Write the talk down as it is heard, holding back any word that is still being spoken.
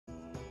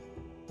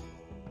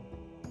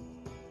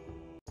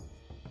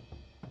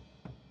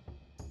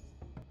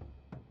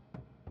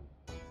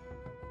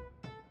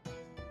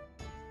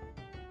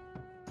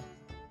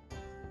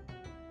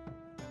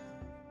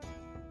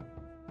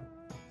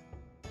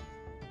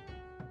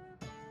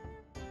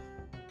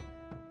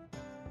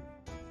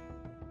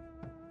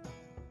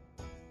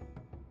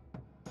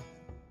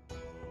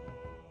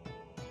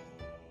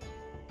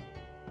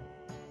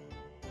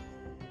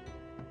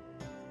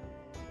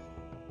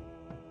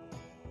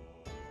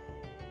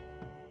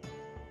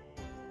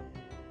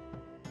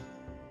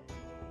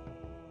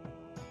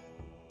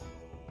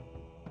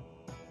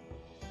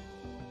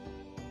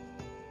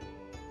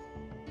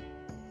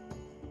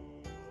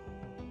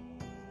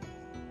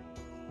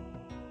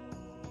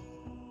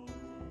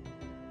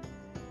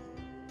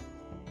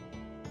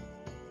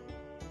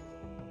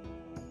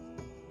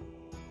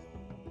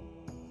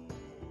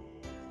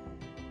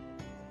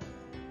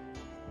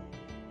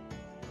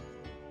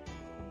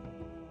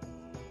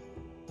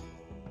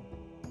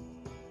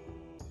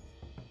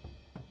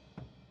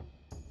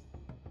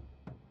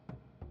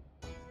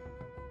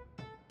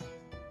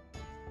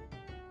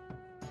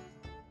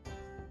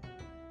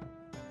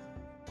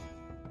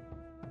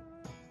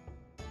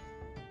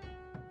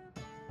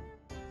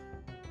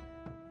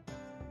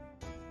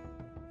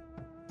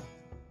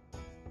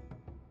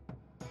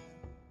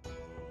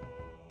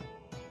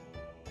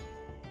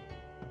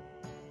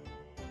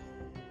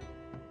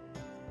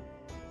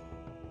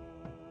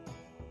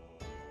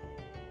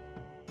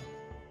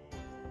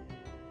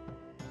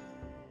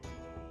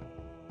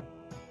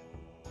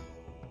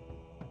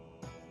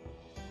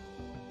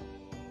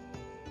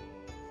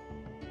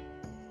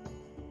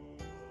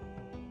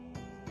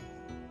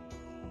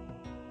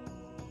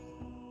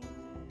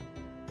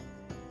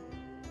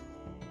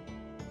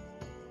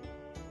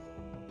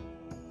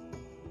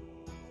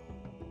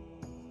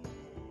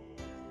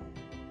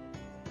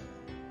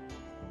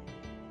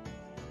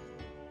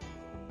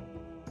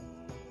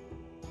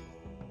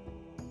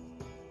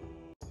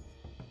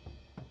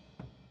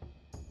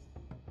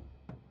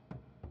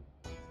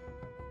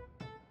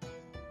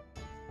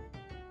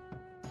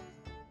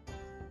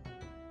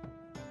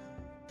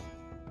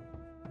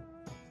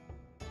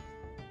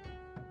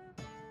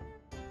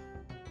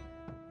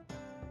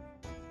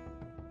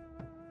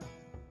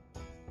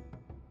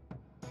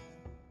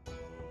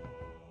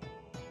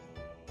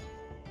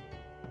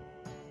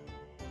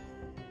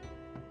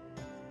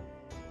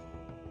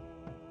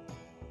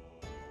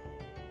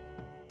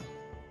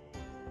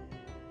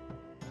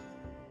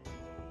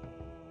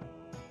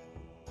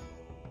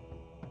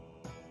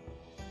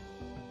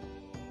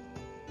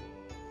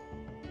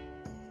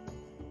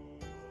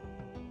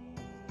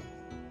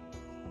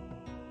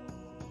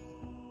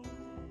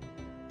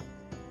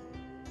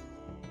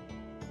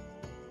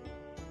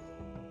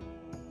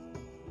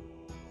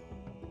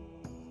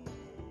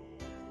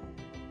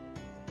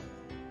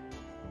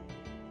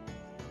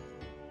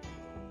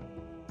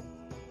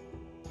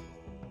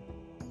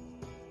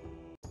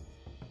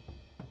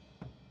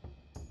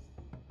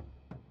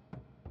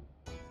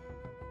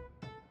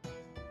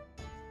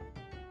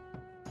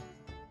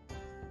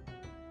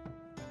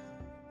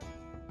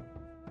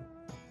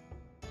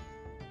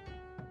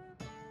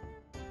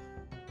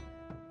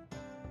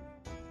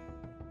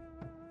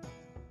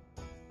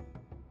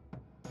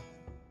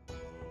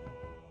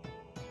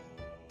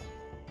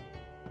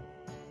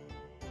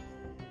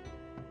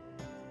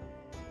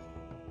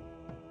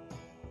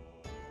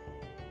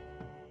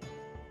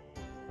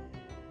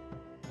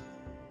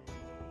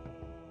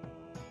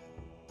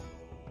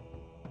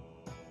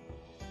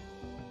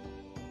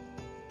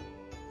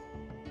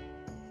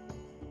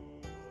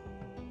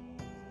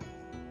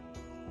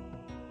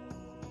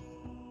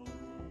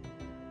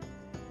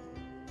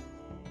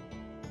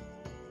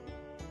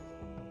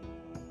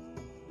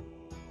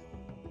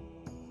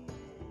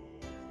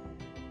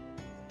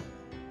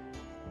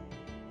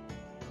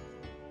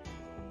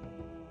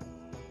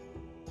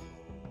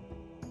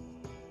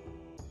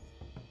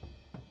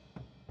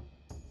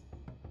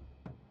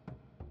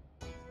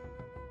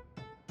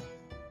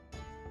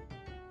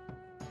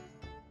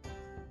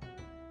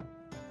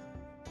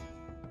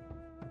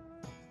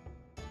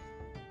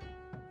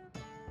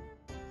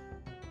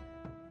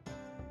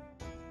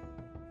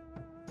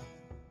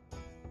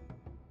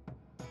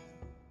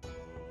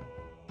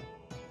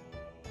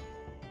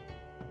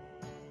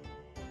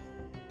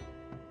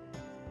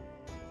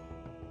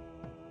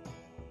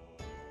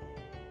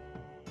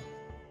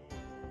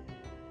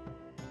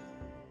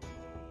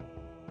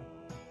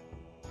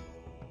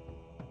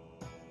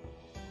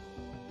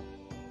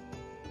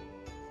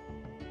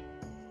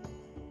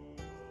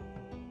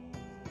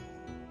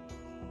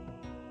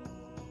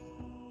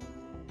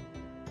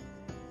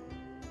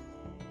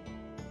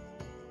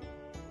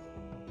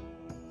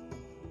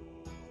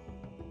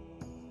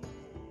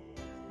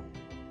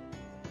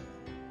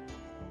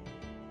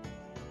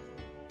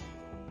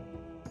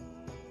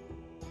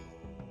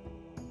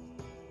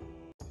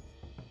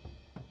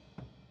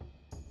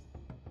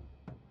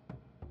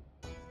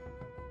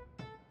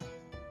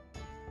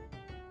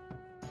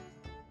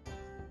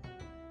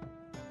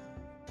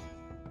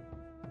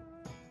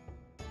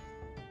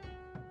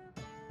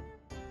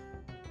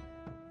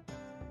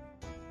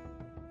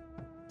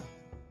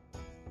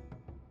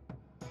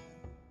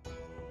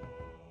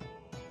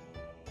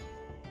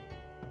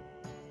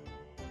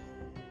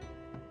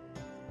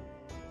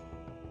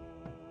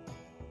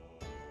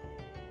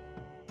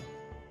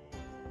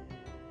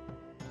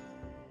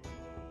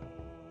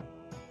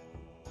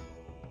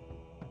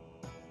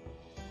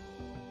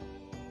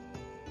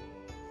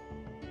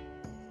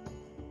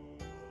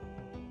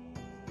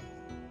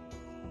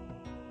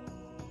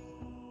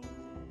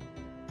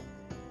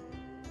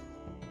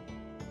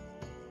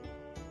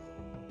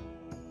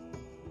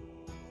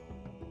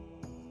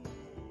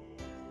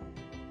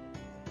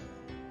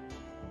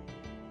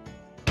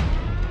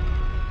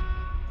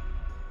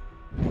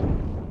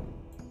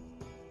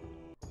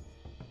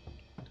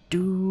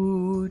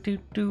Do do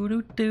do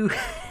do do.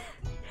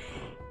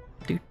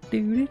 Do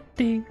do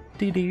do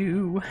do do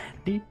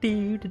do do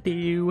do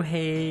do.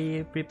 Hey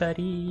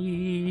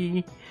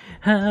everybody,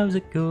 how's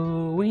it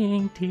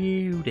going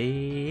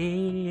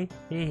today?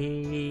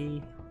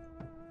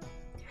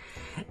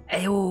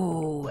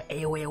 Ayo,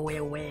 ayo, ayo,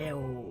 ayo, ayo.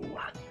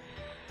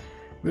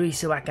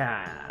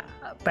 Ruisuaka,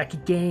 back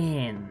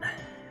again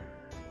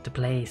to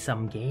play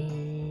some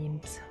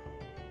games.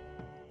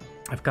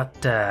 I've got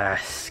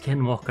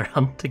Skinwalker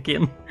Hunt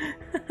again.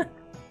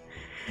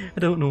 I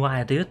don't know why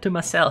I do it to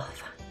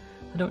myself.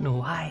 I don't know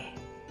why.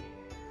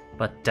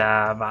 But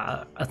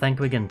I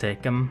think we can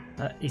take him.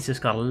 He's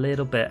just got a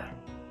little bit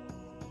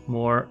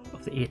more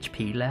of the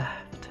HP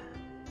left.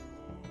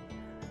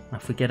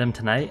 And if we get him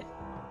tonight,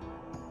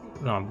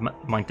 we're gonna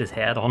mount his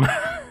head on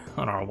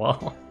on our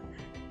wall.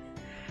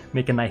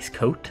 Make a nice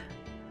coat.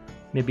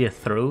 Maybe a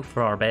throw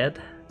for our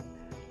bed.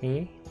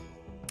 Hey,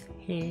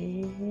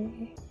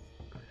 hey.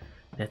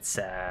 Let's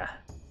head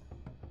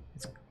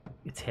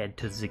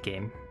to the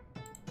game.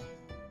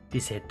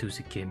 Let's head to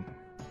the game.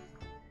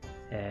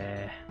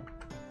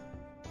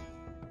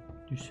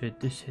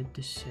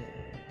 This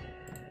head.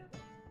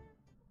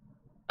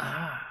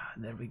 Ah,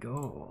 there we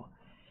go.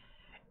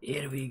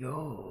 Here we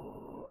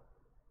go.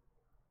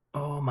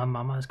 Oh, my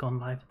mama has gone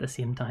live at the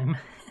same time.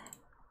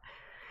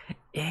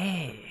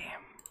 Hey.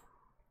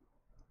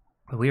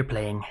 We're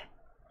playing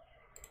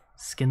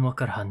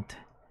Skinwalker Hunt,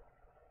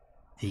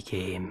 the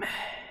game.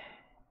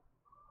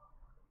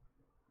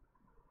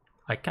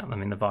 I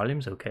mean, the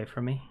volume's okay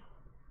for me.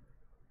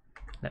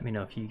 Let me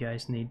know if you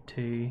guys need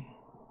to...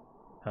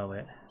 Oh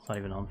wait, it's not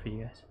even on for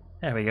you guys.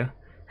 There we go.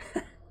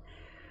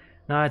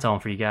 No, it's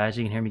on for you guys.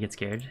 You can hear me get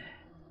scared.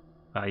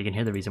 You can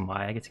hear the reason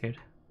why I get scared.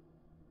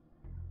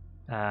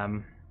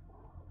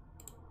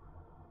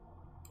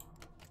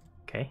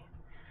 Okay.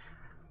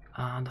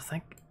 And I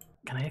think...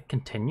 Can I hit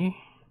continue?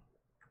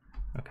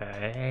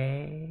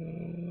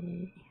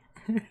 Okay.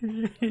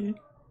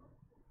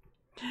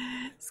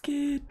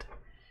 Scared.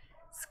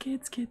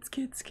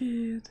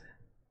 Scared.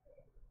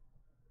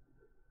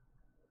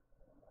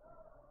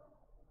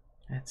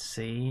 Let's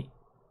see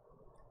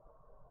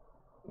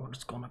what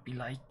it's gonna be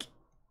like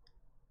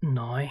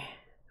now. I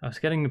was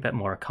getting a bit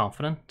more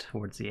confident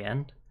towards the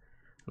end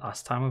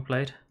last time we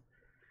played,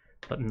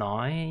 but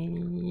now...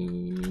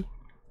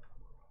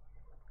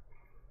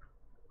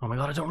 Oh my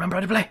god, I don't remember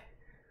how to play!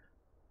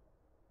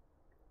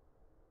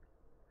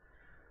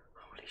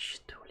 Holy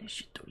shit.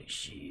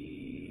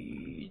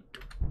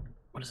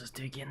 What does this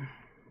do again?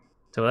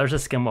 So there's a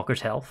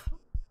Skinwalker's health.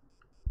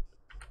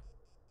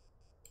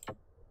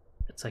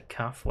 It's like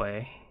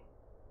halfway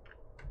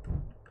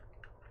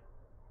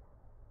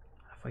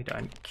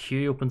down.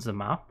 Q opens the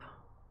map.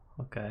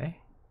 Okay.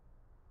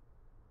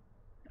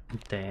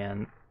 And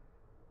then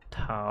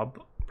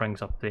tab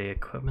brings up the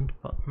equipment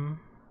button.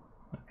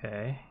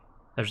 Okay.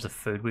 There's the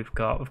food we've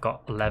got. We've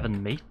got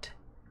 11 meat.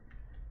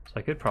 So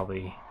I could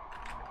probably...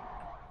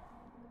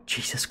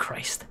 Jesus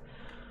Christ.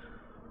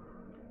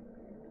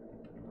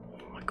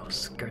 Oh my god,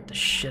 scared the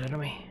shit out of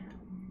me.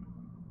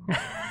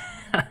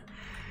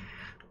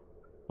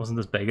 Wasn't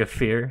as big a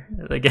fear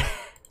like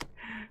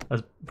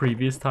as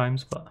previous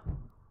times, but...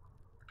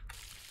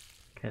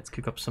 Okay, let's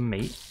cook up some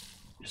meat.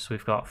 Just so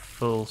we've got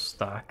full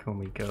stack when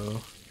we go.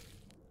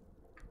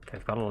 Okay,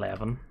 I've got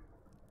 11.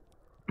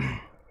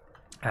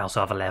 I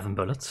also have 11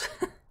 bullets.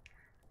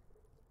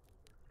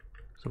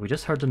 So we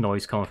just heard the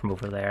noise coming from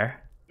over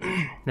there.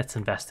 Let's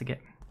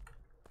investigate.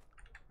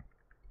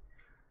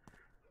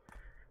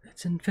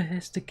 Let's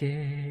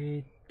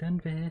investigate.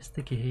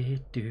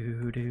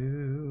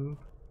 Doo-doo.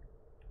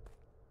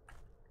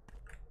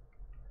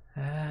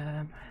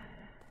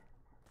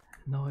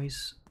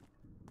 Noise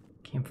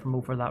came from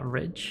over that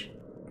ridge.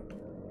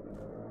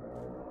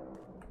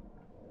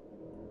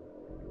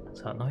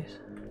 What's that noise?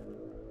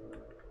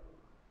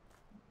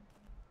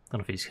 I don't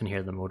know if you can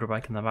hear the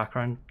motorbike in the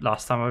background.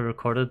 Last time I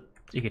recorded,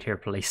 you could hear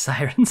police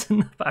sirens in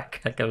the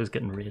back, like I was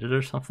getting raided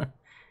or something.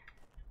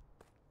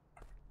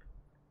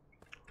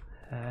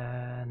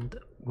 And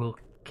we'll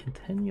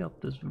continue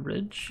up this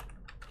ridge.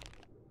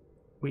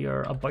 We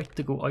are about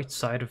to go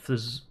outside of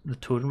the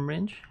totem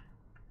range.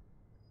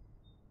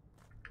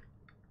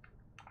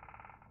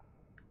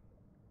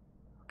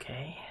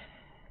 Okay.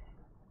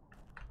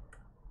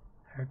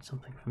 Heard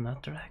something from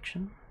that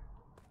direction.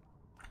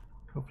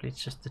 Hopefully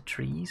it's just the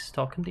trees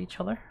talking to each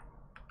other.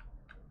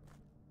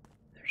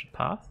 There's a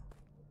path.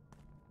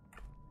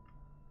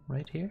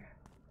 Right here.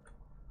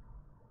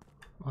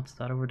 What's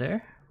that over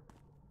there?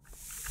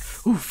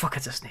 Ooh, fuck,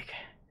 it's a snake.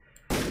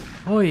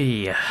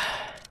 Oi!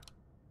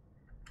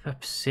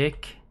 Flip's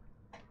sake.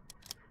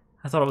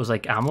 I thought it was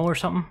like ammo or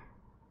something.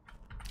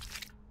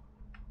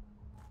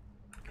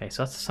 Okay,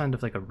 so that's the sound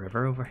of like a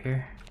river over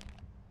here.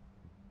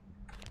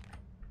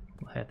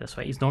 We'll head this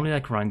way. He's normally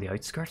like around the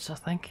outskirts, I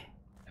think,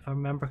 if I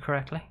remember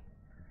correctly.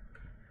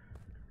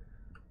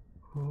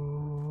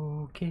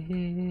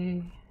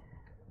 Okay.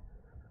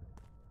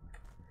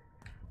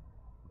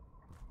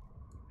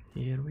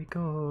 Here we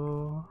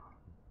go.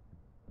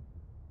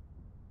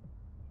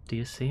 Do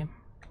you see him?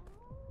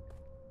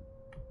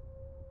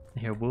 I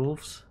hear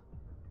wolves.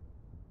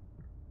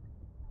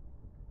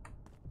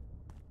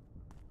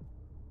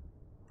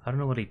 I don't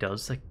know what he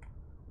does, like,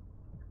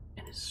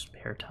 in his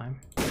spare time.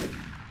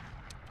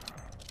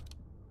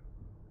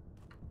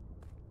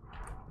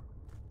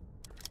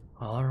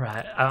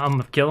 Alright,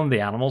 I'm killing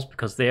the animals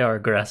because they are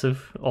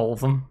aggressive, all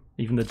of them,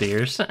 even the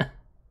deers.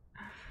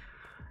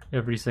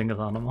 Every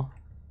single animal.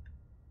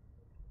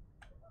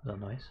 Is that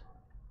nice?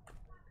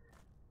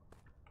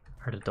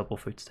 Heard a double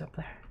footstep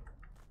there.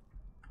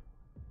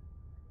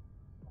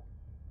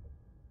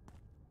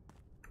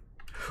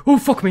 Oh,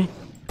 fuck me!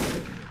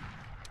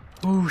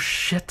 Oh,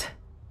 shit.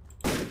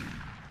 Oh,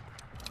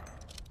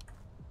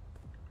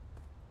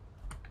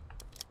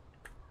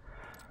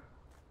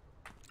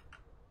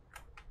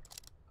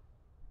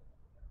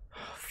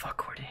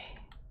 fuck, where'd he?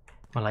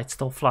 My light's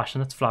still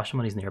flashing, it's flashing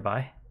when he's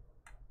nearby.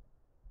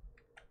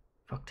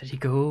 Fuck, did he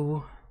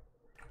go?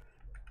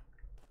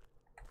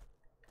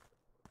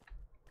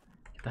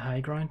 Get the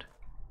high ground.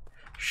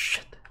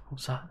 Shit,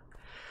 what's that?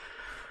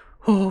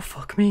 Oh,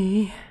 fuck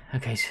me.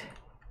 Okay,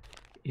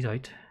 he's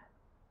out.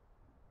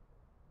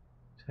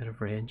 He's out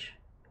of range.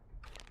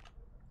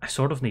 I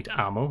sort of need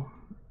ammo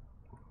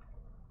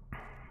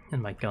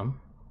in my gun.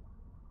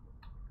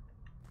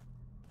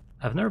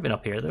 I've never been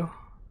up here though.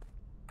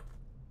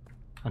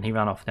 And he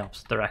ran off in the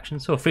opposite direction,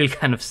 so I feel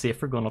kind of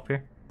safer going up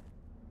here.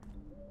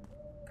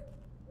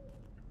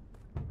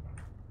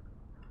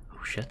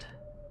 Oh shit.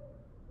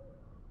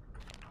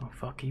 Oh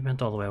fuck, he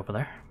went all the way over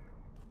there.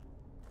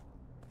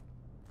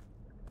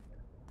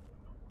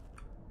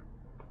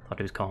 Thought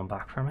he was coming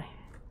back for me.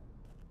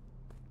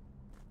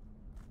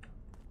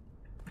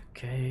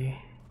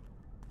 Okay.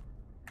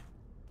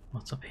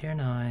 What's up here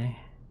now?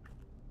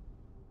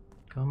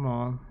 Come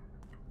on.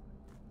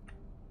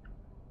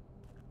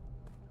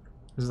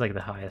 This is like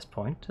the highest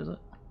point, is it?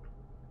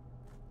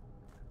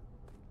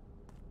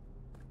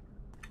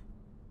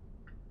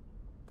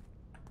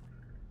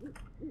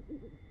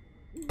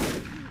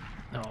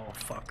 Oh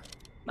fuck.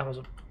 That was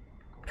a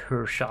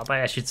poor shot.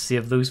 I should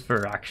save those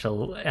for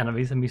actual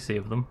enemies. Let me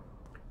save them.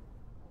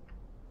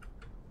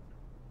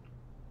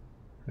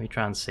 Let me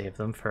try and save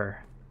them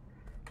for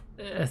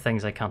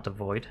things I can't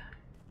avoid.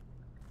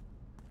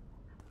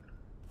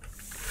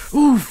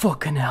 Ooh,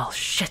 fucking hell,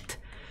 shit!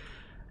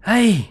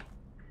 Hey!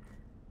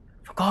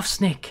 Fuck off,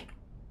 snake!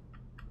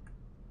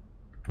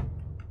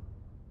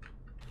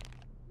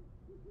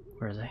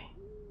 Where is he?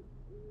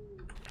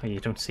 Oh, you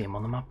don't see him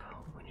on the map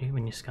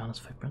when you scan his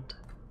footprint.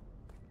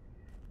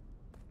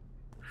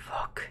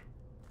 Fuck.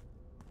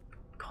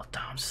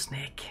 Goddamn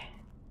snake.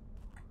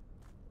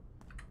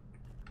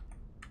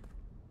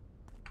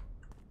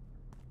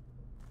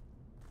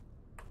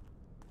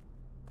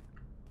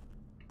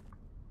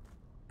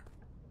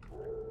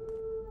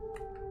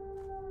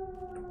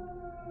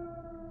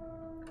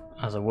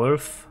 As a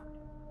wolf.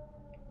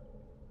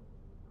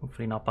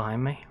 Hopefully not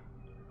behind me.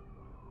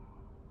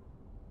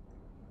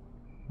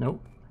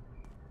 Nope.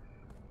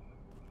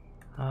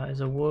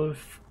 Is a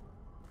wolf.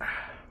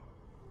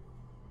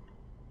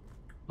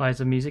 Why is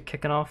the music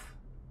kicking off?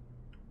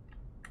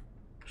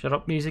 Shut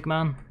up, music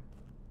man.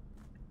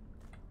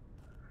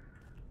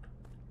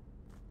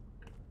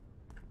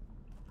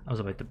 I was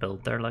about to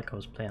build there like I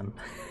was playing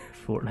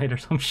Fortnite or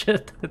some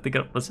shit to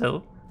get up this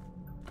hill.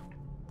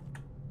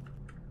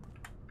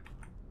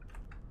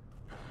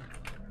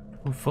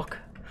 Oh fuck.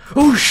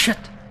 Oh shit!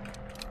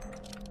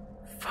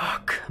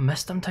 Fuck, I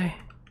missed him too.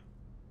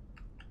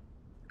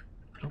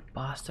 Little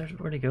bastard,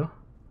 where'd he go?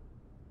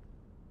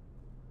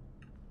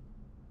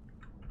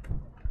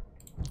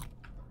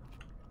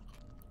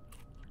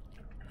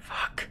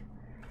 Fuck.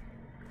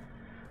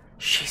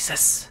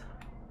 Jesus.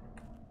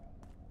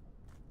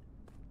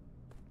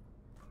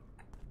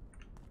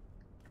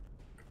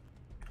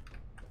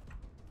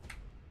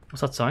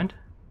 What's that sound?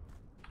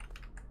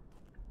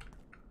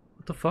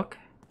 What the fuck?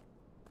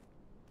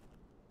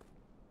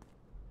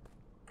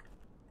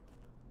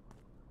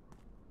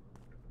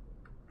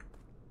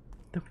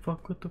 The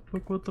fuck, what the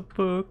fuck, what the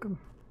fuck?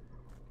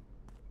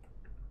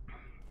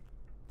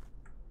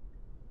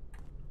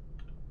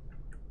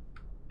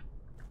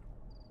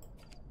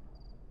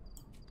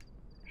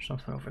 There's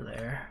something over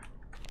there.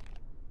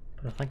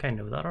 But I think I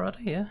know that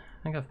already, yeah?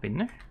 I think I've been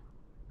there.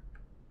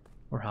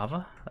 Or have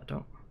I? I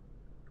don't.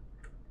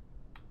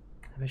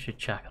 Maybe I should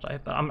check it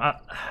out, but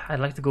I'd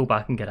like to go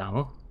back and get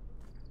ammo.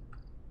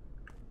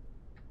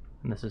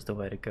 And this is the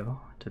way to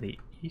go, to the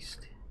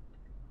east.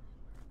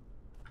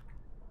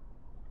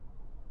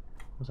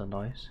 What was that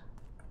noise?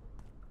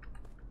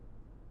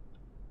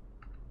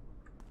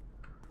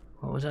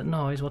 What was that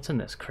noise? What's in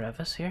this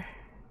crevice here?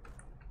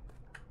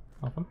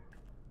 Nothing.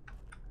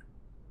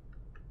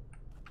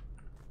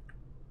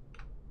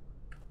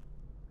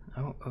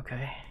 Oh,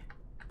 okay.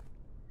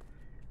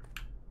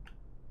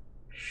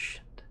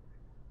 Shit.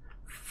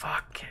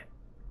 Fuck it.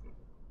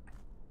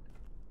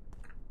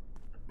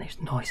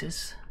 There's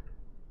noises.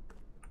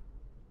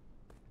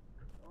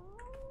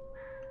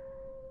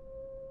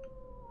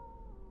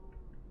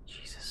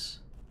 Jesus.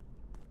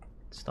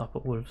 Stop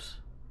it, wolves.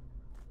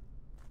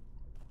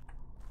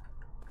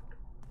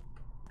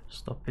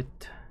 Stop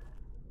it.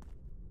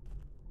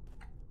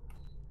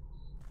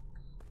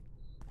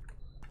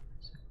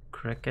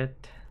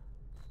 Cricket.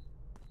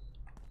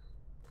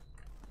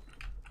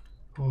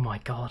 Oh my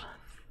god.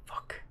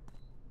 Fuck.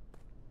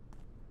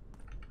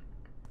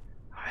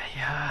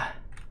 Yeah.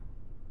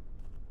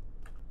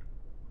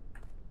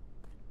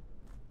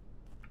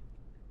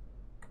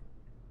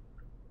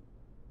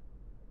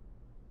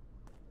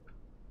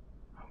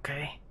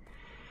 Okay.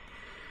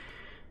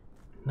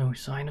 No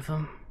sign of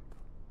him.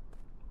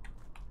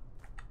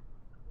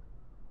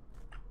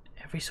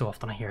 Every so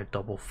often I hear a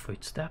double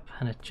footstep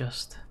and it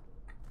just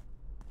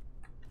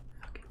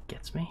fucking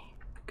gets me.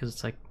 Because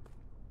it's like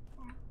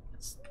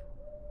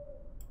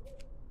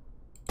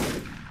the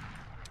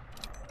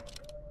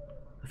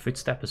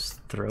footstep is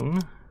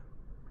thrown.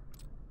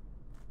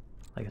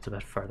 Like it's a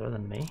bit further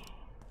than me.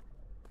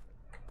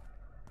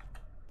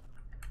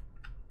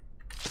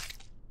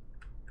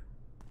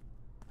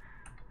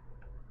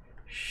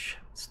 Shh,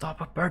 stop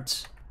it,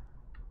 birds.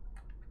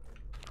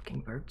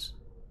 Fucking birds.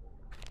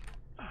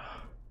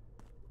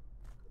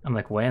 I'm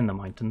like way in the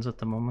mountains at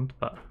the moment,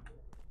 but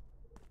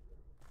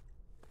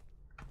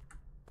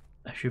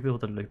I should be able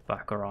to loop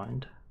back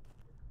around.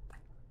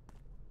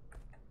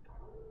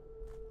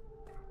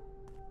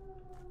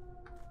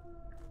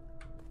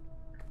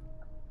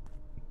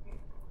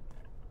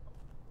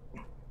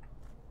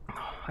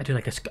 I do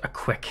like a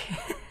quick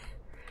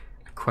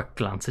quick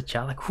glance at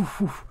chat, like whoo,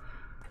 whoo.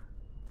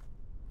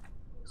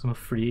 So I'm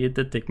afraid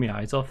to take my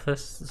eyes off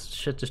this. This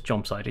shit just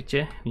jumps out at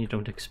you and you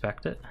don't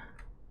expect it.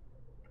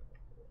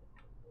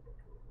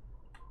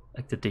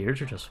 Like the deers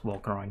are just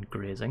walking around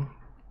grazing.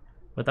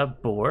 But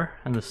that boar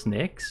and the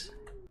snakes,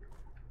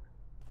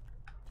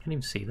 can't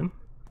even see them.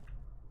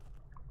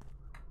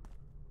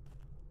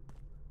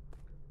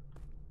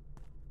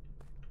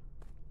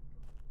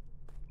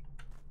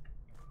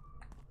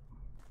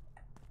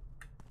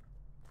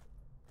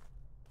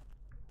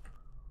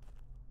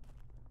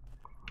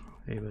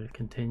 We will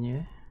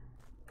continue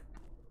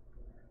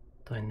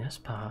down this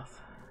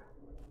path.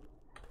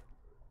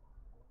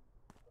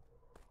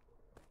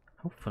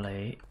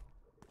 Hopefully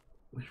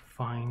we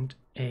find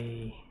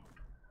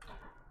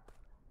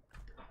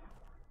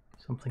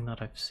something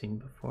that I've seen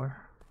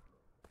before.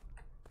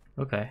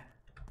 Okay.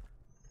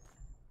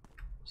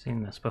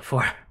 Seen this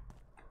before.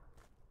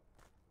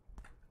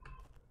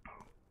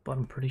 But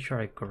I'm pretty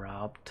sure I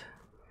grabbed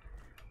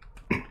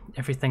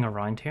everything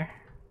around here.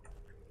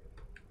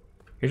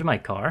 Here's my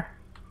car.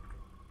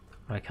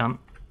 But I can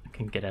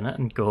get in it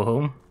and go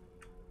home.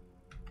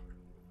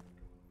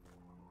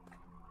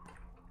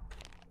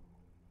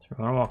 So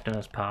we're gonna walk down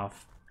this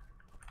path.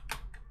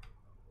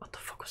 What the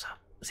fuck was that?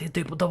 See,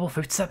 double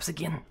footsteps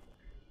again.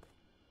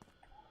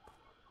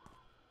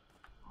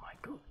 Oh my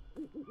god.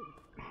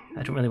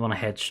 I don't really want to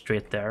head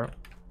straight there.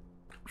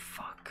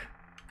 Fuck.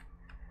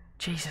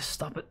 Jesus,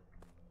 stop it.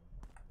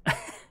 I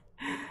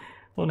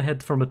want to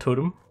head from a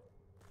totem,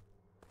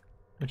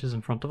 which is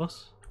in front of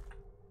us.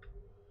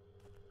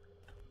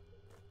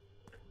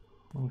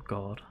 Oh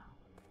god.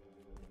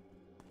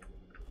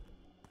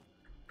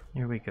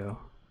 Here we go.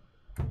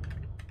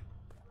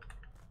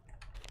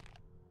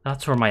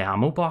 That's where my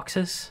ammo box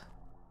is.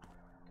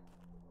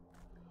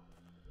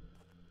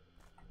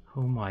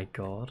 Oh my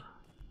god.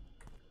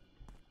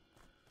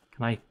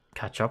 Can I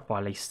catch up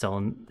while he's still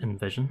in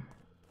vision?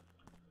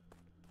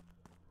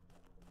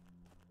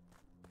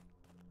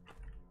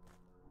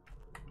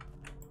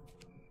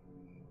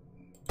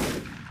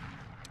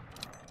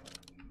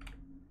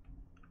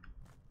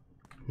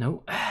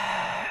 No,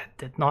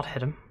 did not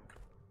hit him.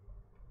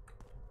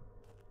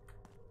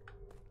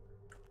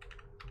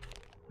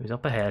 He's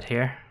up ahead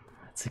here.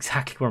 That's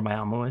exactly where my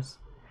ammo is.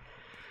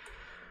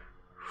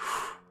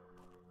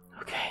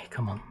 Okay,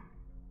 come on.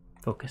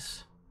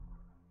 Focus.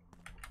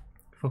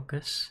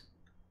 Focus.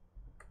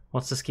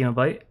 What's this game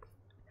about?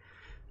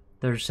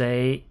 There's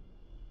this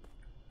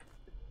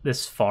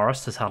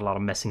forest has had a lot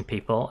of missing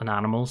people and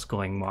animals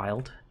going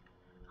wild,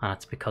 and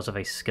it's because of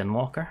a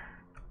skinwalker.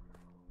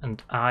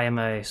 And I am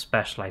a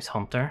specialized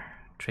hunter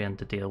trained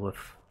to deal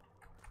with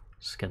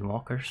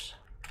skinwalkers.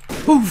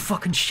 Oh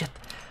fucking shit!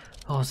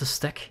 Oh, it's a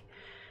stick.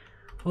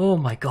 Oh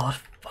my god,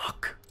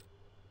 fuck.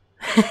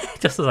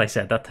 Just as I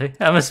said that too.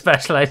 I'm a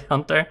specialized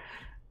hunter,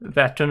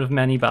 veteran of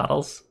many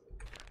battles.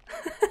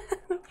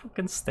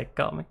 Fucking stick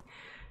got me.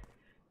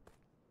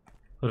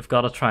 But I've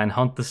got to try and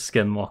hunt the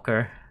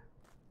skinwalker.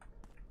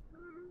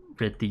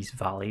 Rid these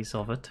valleys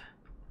of it.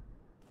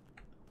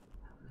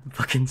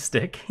 Fucking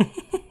stick.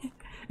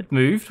 It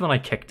moved when I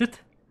kicked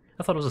it.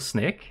 I thought it was a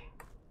snake.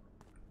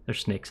 There's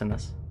snakes in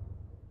this.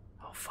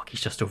 Oh fuck, he's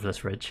just over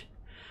this ridge.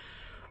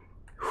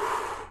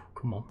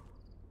 Come on.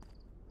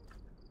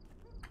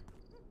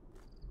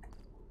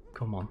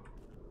 Come on.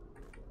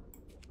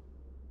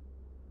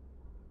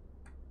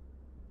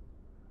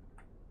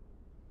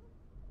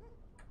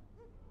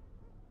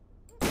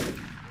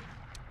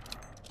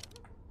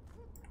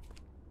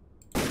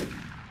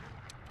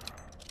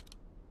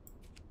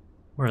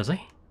 Where is he?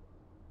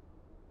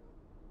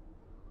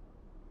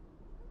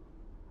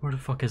 Where the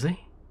fuck is he?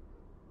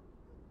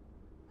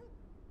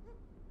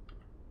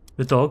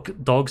 The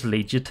dogs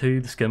lead you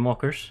to the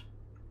skinwalkers.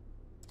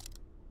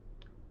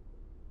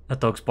 That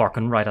dog's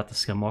barking right at the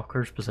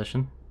skinwalker's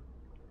position.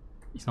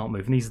 He's not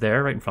moving. He's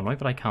there right in front of me,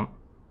 but I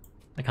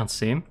can't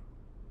see him.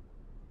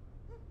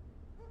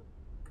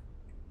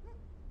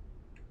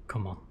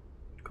 Come on.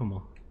 Come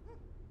on.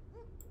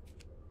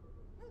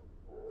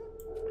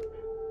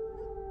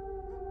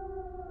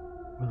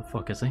 Where the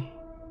fuck is he?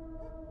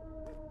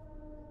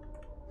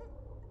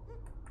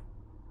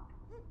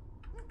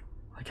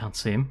 I can't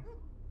see him.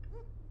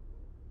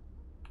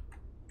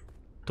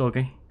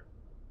 Doggy.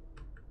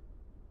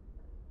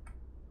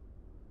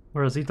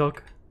 Where is he,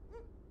 dog?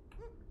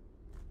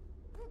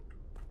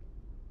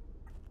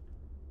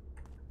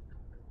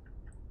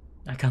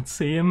 I can't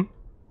see him.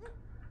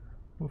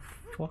 Oh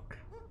fuck.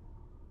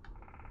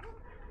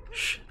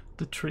 Shh,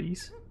 the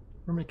trees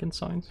were making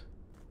sounds.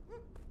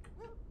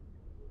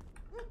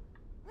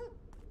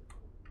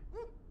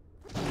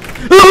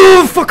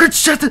 Oh fucker,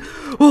 shit!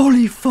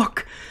 Holy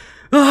fuck!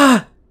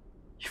 Ah!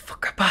 You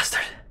fucker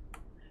bastard!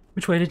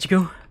 Which way did you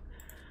go?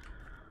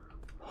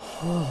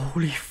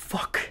 Holy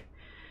fuck!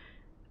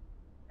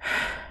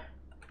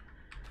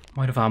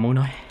 I'm out of ammo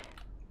now.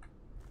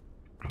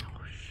 Oh,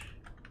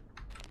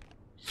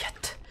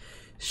 shit.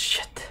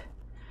 Shit.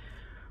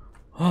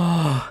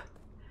 Oh.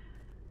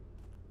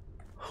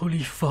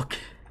 Holy fuck.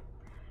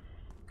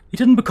 He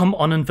didn't become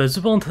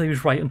uninvisible until he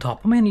was right on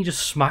top of me and he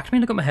just smacked me.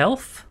 Look at my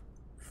health.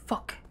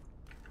 Fuck.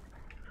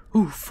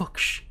 Oh, fuck,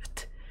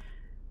 shit.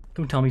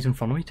 Don't tell me he's in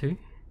front of me too.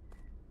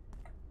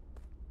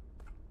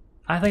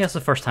 I think that's the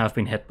first time I've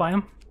been hit by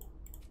him.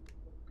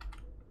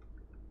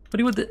 But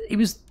he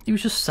was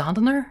just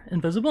standing there,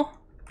 invisible.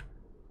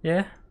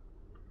 Yeah.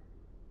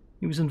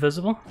 He was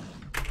invisible.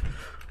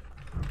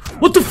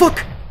 What the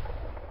fuck?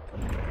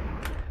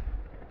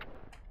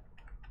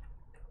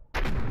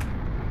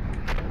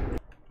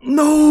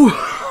 No!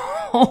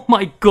 Oh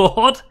my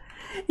god!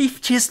 He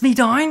chased me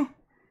down!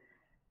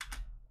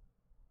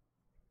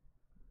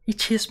 He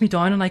chased me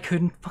down and I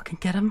couldn't fucking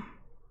get him.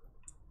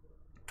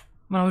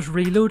 When I was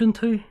reloading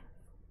too.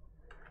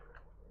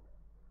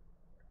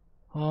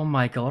 Oh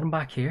my god, I'm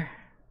back here.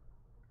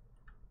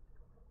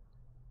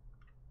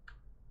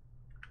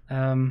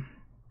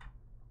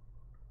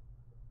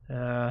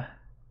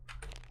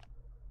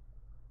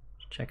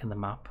 Checking the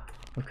map.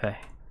 Okay.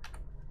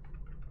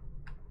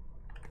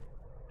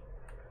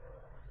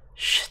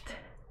 Shit.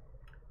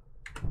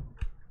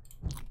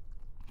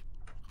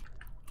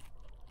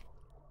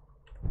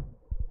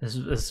 This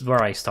is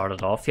where I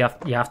started off. You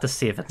have to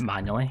save it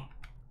manually.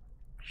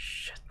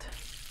 Shit.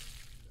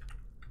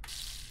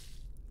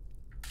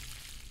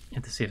 You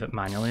have to save it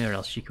manually or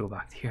else you go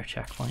back to your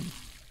checkpoint.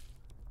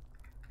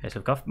 Okay, so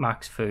I've got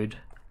max food.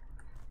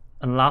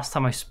 And last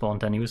time I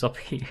spawned in, he was up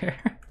here.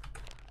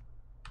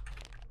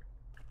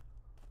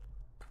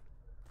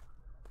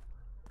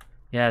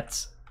 Yeah,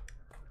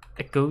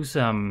 it goes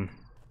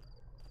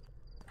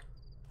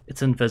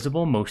it's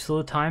invisible most of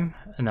the time,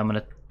 and then when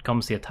it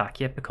comes to attack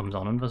you, it becomes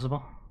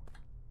uninvisible.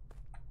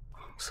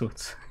 So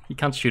you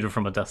can't shoot it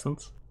from a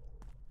distance.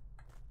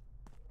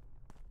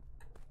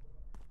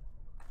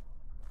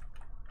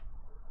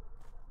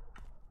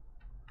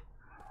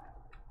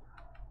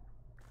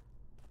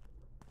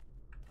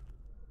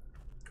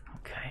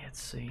 Okay,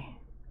 let's see.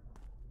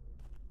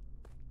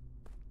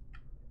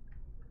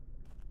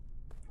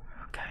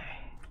 Okay.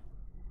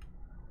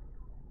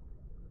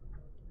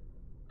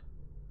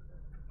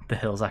 The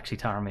hill's actually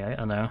tiring me out,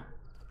 I know.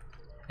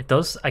 It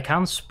does, I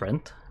can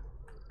sprint.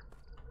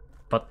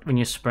 But when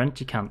you sprint,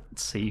 you can't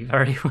see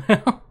very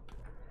well.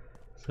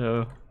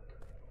 So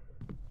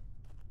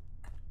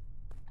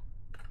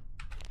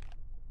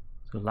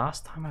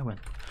last time I went...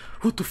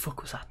 What the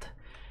fuck was that?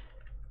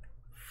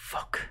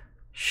 Fuck.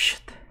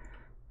 Shit.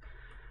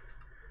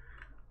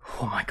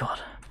 Oh my god.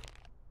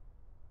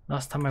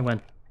 Last time I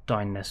went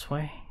down this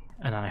way,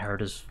 and then I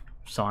heard his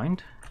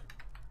sound.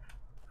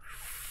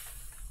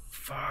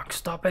 Fuck,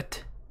 stop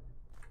it.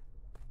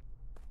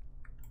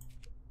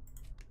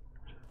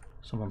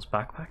 Someone's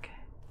backpack.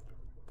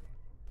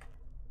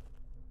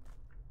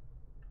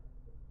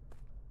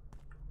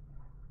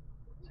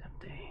 It's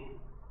empty.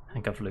 I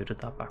think I've looted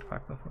that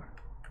backpack before.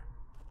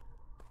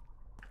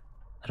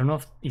 I don't know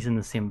if he's in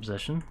the same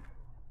position.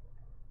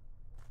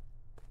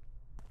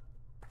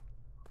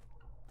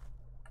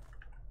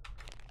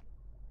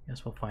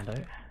 Guess we'll find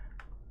out.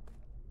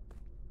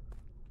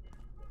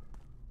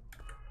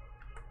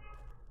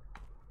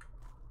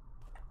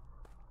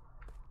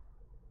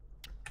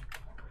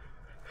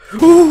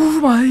 Oh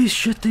my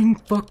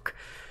shitting fuck.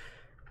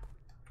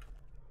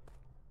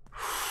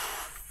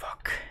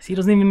 Fuck. See, he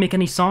doesn't even make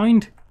any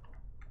sound.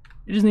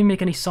 He doesn't even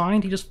make any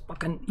sound. He just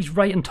fucking, he's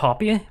right on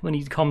top of you when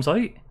he comes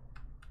out.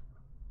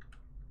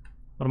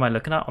 What am I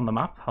looking at on the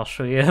map? I'll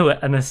show you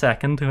in a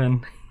second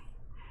when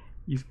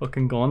he's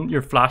fucking gone.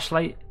 Your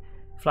flashlight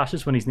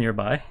flashes when he's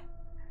nearby.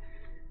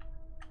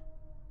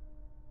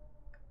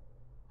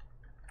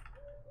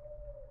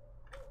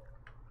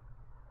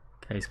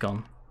 Okay, he's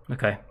gone.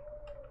 Okay.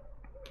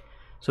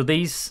 So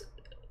these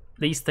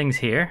things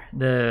here,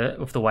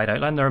 with the white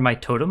outline, they're my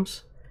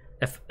totems.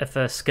 if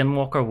a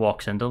skinwalker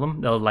walks into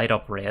them, they'll light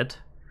up red,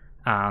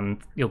 and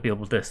you'll be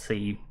able to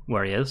see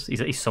where he is.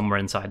 He's somewhere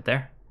inside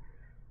there.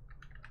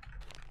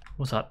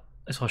 What's that?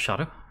 I saw a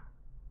shadow.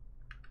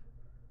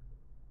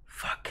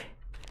 Fuck.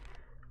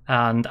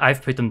 And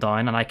I've put them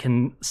down, and I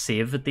can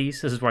save at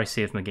these. This is where I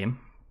saved my game.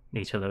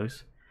 Each of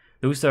those.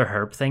 Those are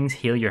herb things,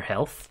 heal your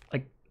health.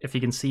 Like, if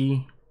you can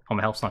see... Oh,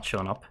 my health's not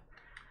showing up.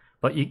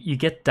 But you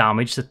get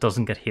damage that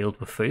doesn't get healed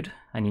with food,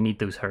 and you need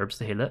those herbs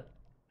to heal it.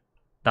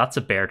 That's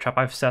a bear trap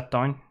I've set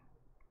down.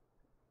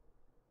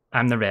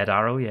 I'm the red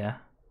arrow, yeah.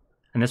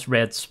 And this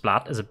red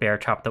splat is a bear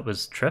trap that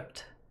was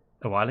tripped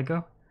a while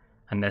ago.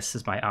 And this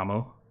is my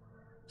ammo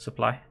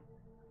supply.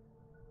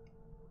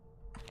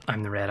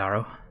 I'm the red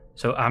arrow.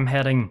 So I'm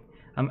heading...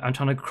 I'm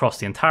trying to cross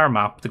the entire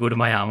map to go to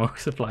my ammo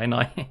supply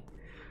now.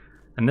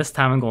 And this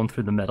time I'm going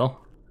through the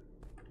middle.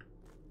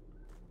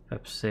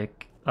 Oops,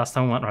 sick. Last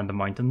time I went around the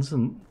mountains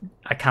and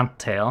I can't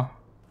tell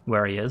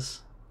where he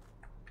is.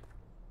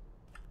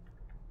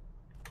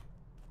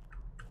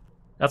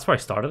 That's where I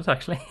started,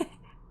 actually.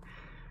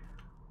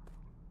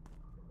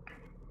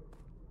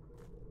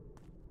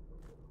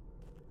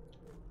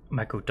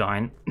 Might go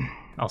down.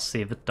 I'll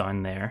save it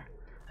down there.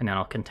 And then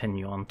I'll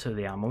continue on to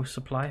the ammo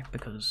supply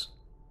because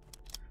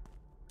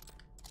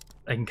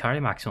I can carry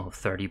a maximum of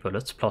 30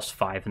 bullets plus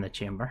 5 in the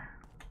chamber.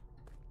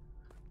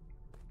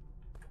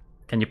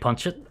 Can you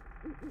punch it?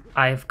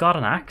 I've got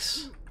an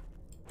axe.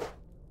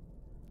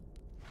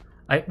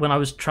 When I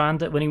was trying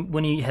to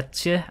when he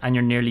hits you and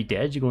you're nearly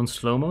dead, you go in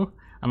slow-mo,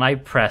 and I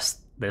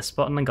pressed this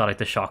button and got out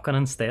the shotgun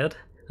instead.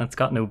 And it's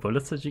got no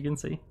bullets, as you can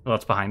see. Well,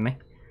 it's behind me.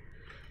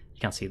 You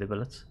can't see the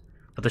bullets.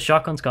 But the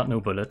shotgun's got no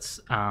bullets,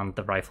 and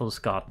the rifle's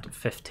got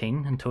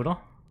 15 in total,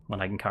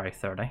 when I can carry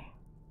 30.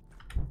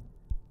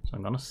 So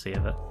I'm gonna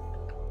save it.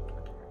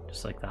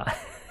 Just like that.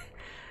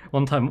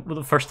 One time, well,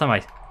 the first time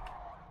I...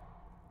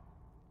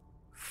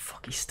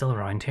 Fuck, he's still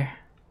around here.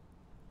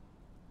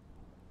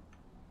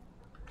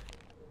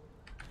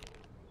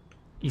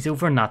 He's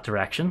over in that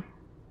direction.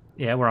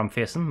 Yeah, where I'm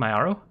facing, my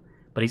arrow.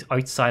 But he's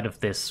outside of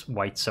this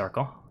white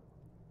circle.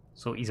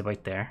 So he's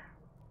about there.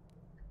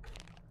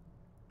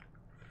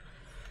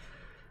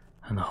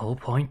 And the whole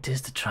point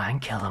is to try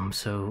and kill him,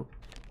 so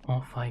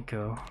off I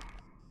go.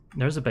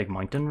 There's a big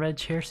mountain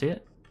ridge here, see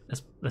it?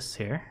 This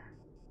here.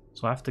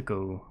 So I have to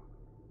go...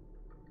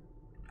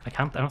 I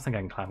don't think I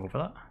can climb over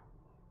that.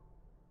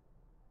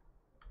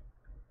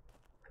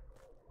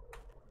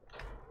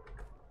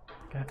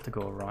 I have to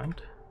go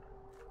around.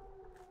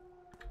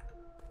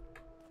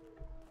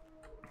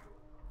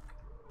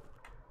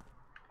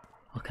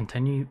 I'll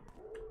continue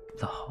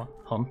the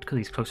hunt because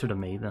he's closer to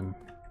me than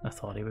I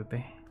thought he would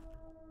be.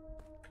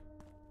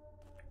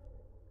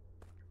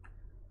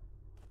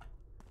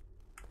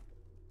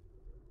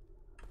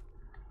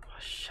 Oh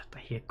shit, I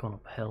hate going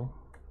uphill.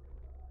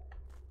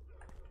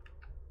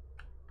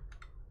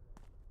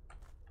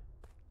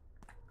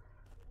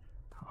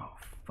 Oh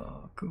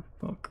fuck, oh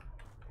fuck.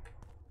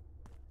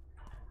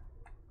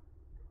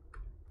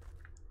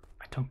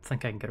 I don't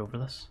think I can get over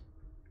this.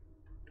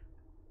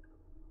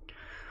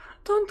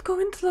 Don't go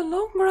into the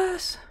long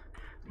grass!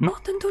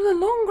 Not into the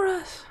long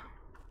grass!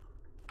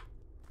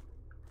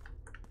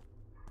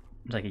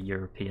 It's like a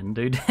European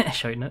dude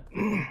shouting it.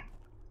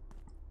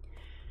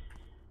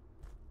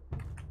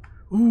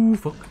 Ooh,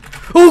 fuck.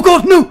 Oh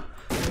god, no!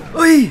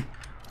 Oi!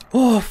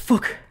 Oh,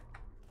 fuck.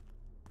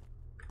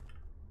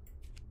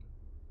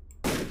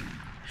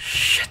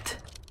 Shit.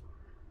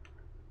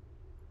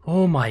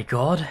 Oh my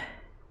god.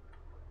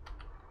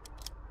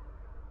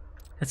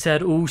 It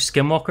said, oh,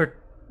 Skinwalker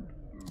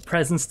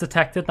presence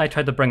detected, and I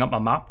tried to bring up my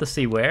map to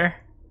see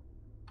where.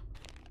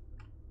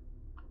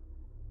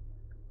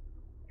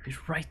 He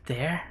was right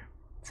there.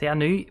 See, I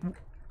knew.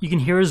 You can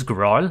hear his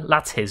growl.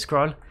 That's his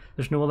growl.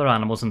 There's no other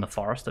animals in the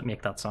forest that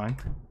make that sound.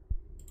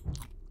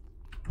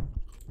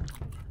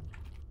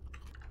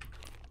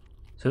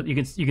 So you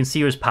can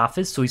see where his path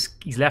is. So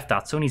he's left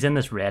that zone. He's in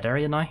this red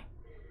area now,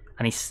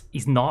 and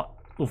he's not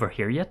over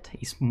here yet.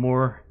 He's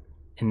more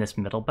in this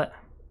middle bit.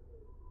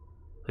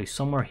 So he's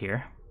somewhere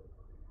here.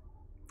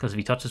 Because if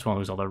he touches one of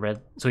those other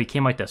red... So he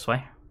came out this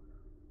way.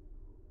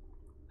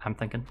 I'm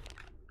thinking.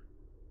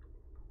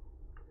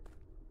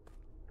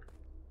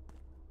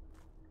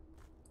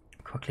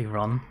 Quickly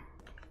run.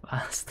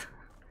 Fast.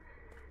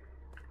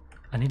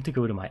 I need to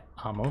go to my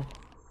ammo.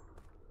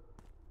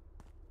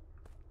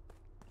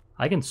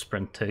 I can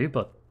sprint too,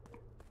 but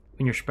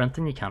when you're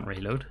sprinting you can't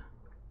reload.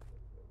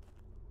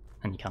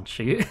 And you can't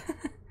shoot.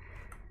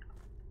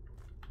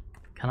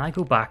 Can I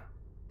go back?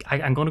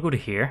 I'm going to go to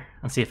here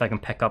and see if I can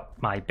pick up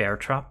my bear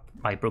trap,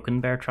 my broken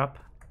bear trap.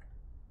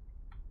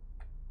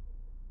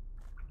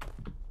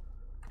 I'm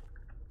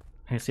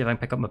going to see if I can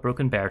pick up my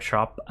broken bear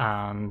trap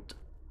and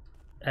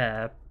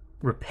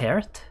repair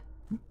it.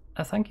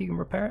 I think you can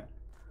repair it.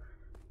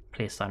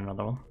 Place down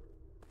another one.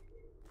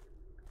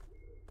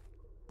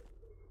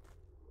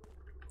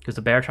 Because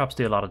the bear traps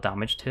do a lot of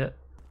damage to it.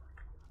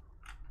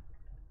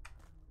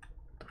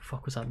 What the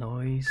fuck was that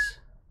noise?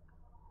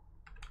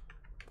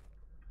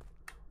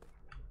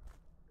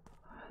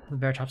 the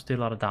bear traps do a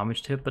lot of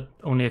damage to it, but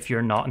only if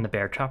you're not in the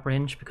bear trap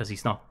range, because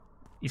he's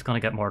gonna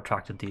get more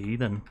attracted to you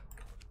than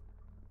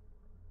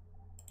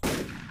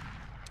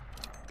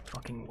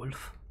fucking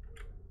wolf.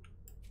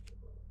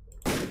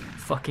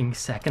 Fucking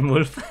second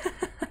wolf.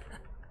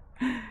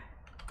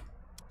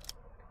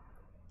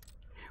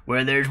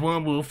 Where there's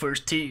one wolf, there's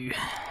two.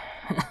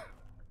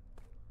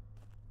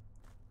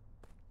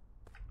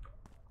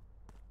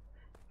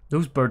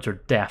 Those birds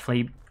are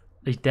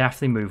they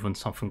definitely move when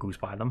something goes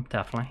by them,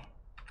 definitely.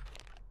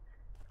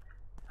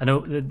 I know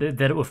they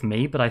did it with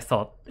me, but I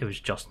thought it was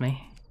just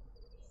me.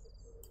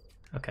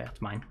 Okay,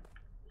 that's mine.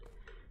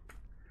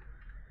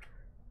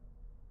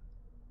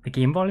 The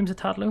game volume's a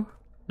tad low.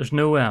 There's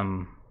no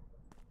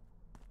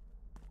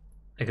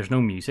like there's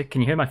no music.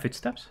 Can you hear my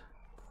footsteps?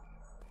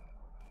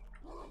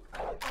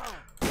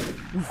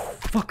 Ooh,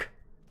 fuck.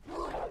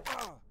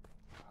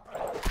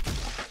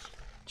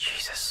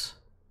 Jesus.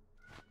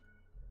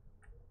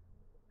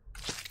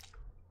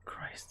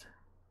 Christ.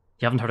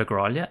 You haven't heard a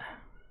growl yet?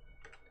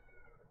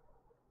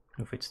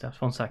 No footsteps.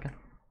 1 second.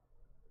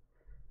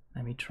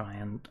 Let me try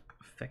and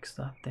fix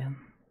that then.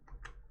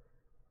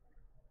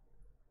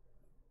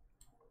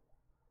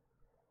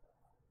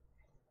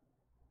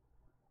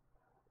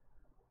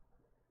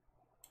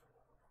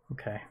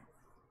 Okay.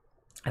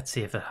 Let's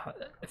see if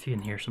you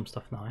can hear some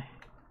stuff now.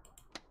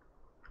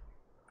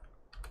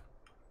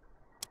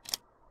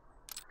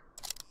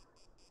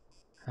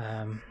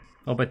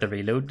 What about the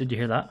reload? Did you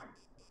hear that?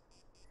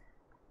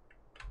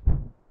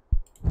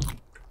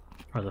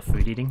 Or the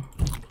food eating?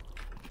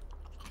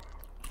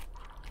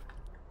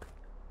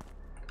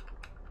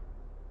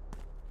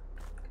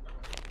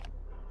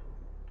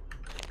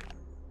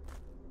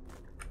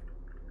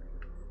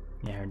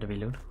 Yeah, I heard the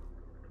reload.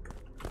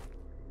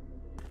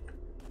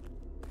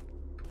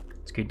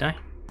 It's good now.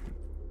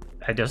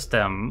 I just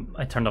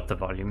I turned up the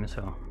volume,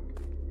 so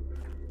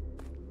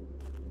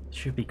it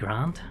should be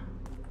grand.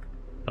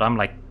 But I'm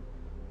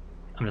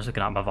just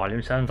looking at my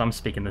volume settings. I'm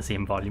speaking the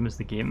same volume as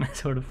the game,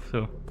 sort of.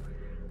 So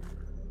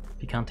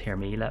if you can't hear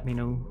me, let me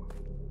know.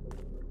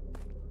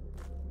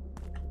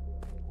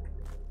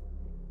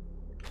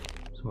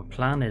 So my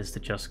plan is to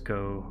just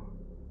go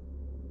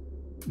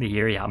the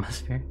eerie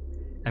atmosphere.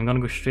 I'm gonna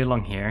go straight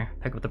along here,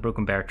 pick up the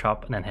broken bear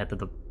trap, and then head to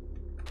the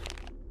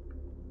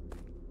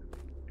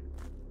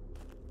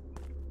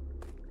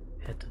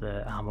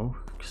ammo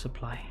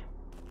supply.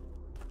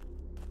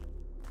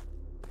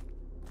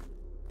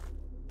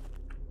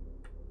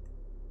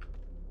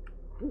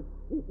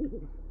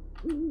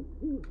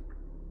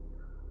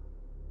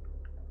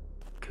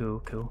 Cool,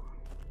 cool.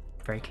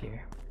 Very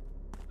clear.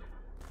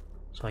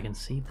 So I can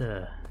see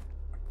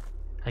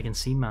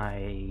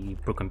my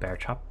broken bear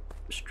trap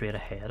straight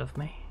ahead of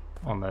me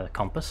on the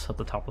compass at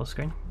the top of the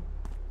screen.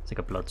 It's like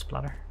a blood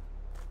splatter.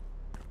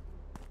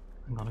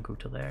 I'm gonna go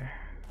to there.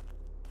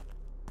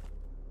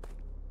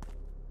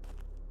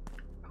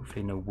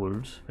 Hopefully no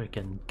wolves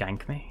can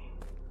gank me.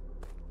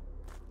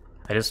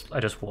 I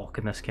just walk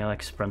in this game,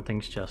 like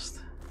sprinting's just.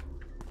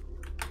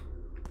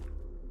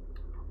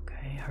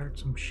 Okay, heard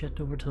some shit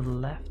over to the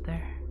left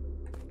there.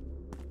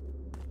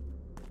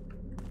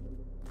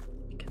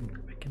 We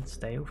can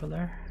stay over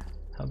there.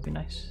 That would be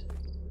nice.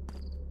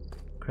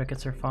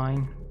 Crickets are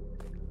fine.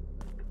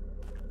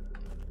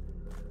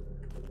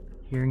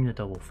 Hearing the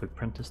double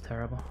footprint is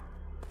terrible.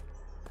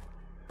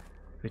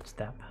 Good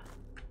step.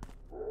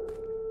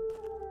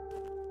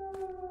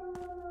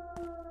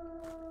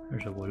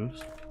 There's the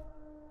wolves.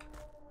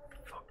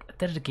 Fuck, I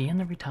did it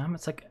again every time.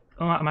 It's like,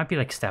 oh, I might be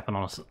like stepping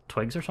on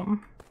twigs or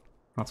something.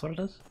 That's what it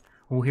is.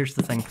 Oh, here's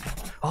the thing.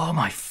 Oh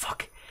my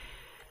fuck.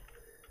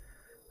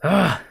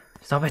 Ugh,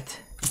 stop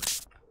it.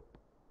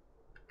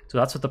 So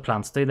that's what the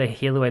plants do. They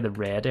heal away the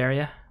red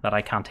area that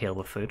I can't heal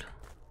with food.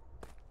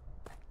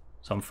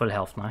 So I'm full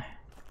health now.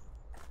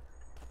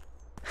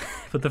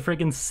 But the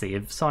friggin'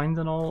 save sound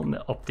and all, and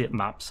the update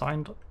map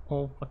sound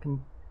all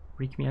fucking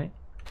freak me out.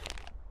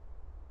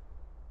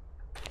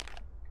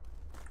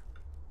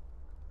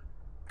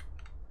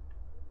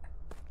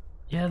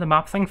 Yeah, the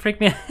map thing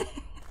freaked me out.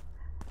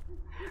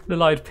 The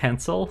loud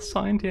pencil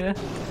sound, yeah.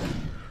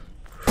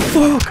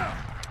 Fuck!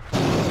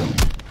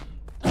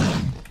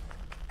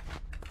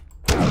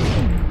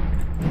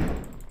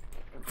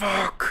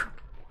 Fuck!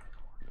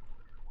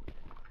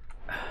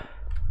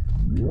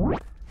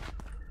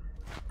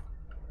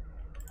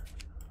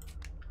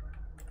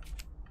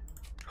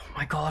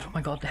 Oh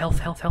my god, health.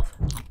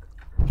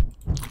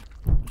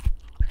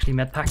 Actually,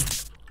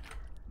 medpack.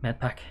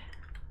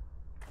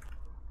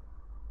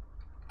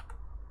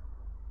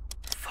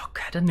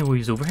 Fuck, I didn't know he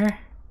was over here.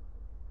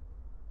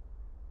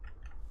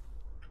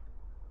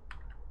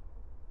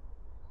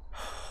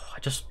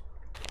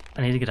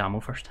 I need to get ammo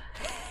first.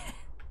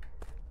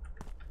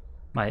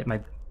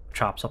 My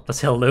trap's up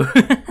this hill though.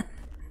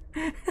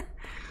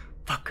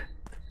 Fuck.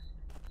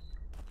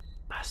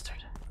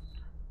 Bastard.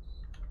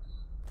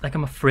 Like,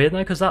 I'm afraid now,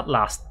 because that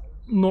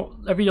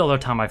every other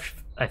time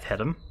I've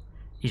hit him,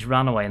 he's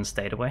ran away and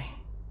stayed away.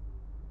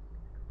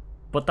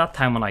 But that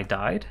time when I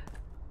died,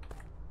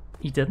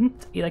 he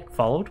didn't. He like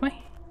followed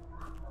me.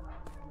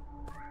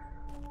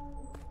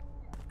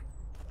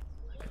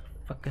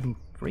 fucking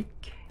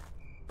freak.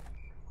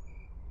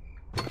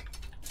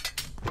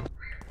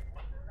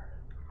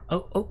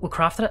 Oh, we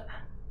crafted it.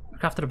 We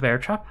crafted a bear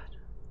trap.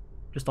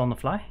 Just on the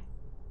fly.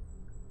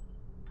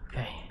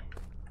 Okay.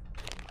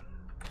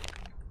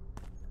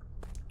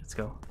 Let's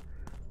go.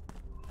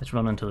 Let's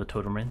run into the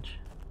totem range.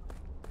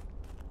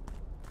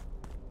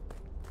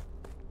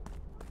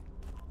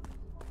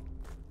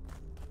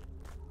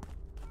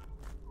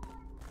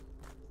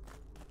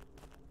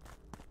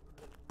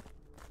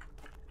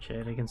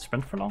 Shit, I can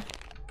sprint for long.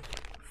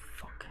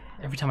 Fuck.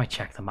 Every time I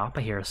check the map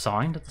I hear a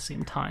sound at the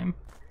same time.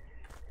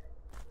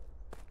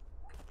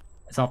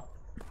 It's not...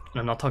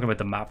 I'm not talking about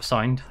the map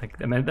sound.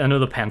 Like, I know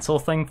the pencil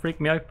thing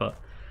freaked me out, but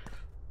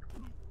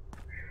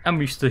I'm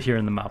used to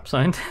hearing the map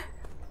sound.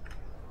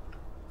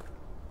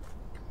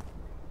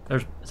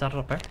 Is that it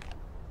up there?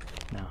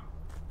 No.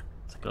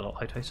 It's like a little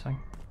outhouse thing.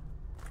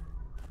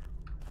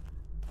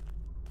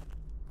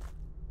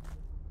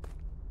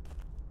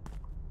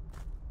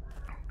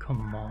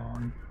 Come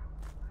on.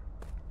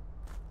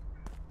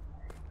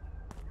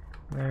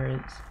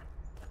 Where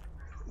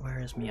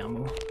is my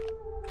ammo?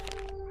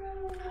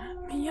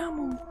 My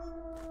ammo!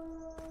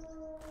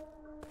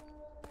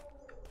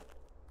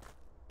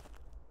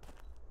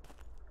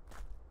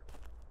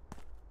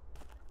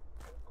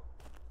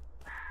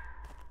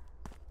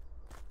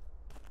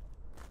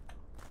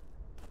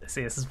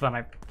 See, this is when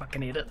I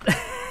fucking hate it.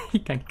 You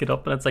can't get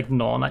up and it's like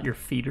gnawing at your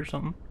feet or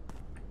something.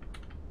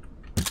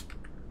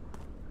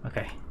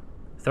 Okay.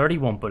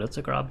 31 bullets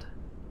I grabbed.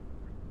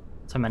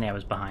 That's how many I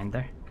was behind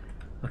there.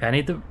 Okay, I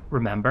need to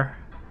remember,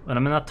 when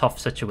I'm in that tough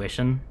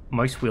situation,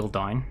 mouse wheel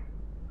down.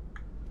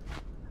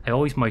 I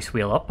always mouse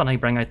wheel up and I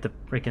bring out the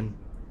freaking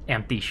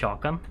empty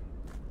shotgun.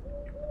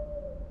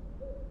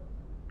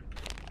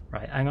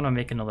 Right, I'm gonna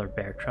make another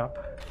bear trap.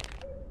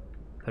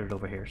 Put it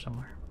over here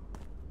somewhere.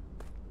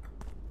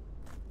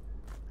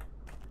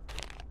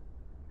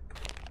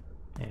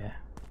 Yeah.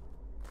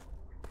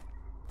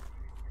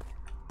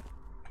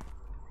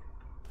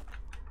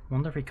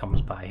 Wonder if he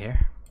comes by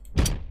here.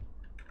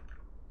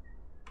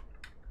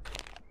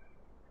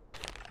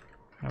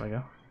 There we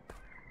go.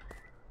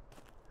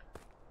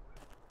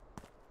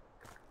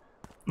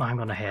 Now I'm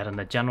gonna head in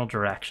the general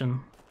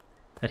direction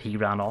that he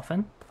ran off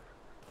in.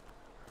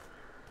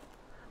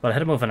 But I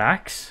hit him with an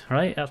axe,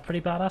 right? That's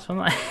pretty badass,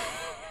 wasn't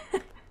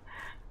it?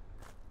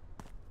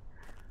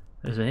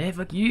 There's a hey,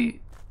 fuck you!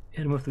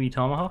 Hit him with the wee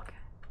tomahawk.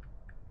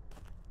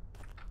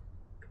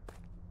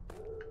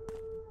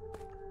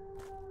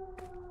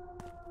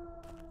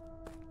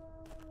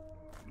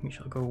 We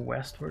shall go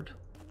westward.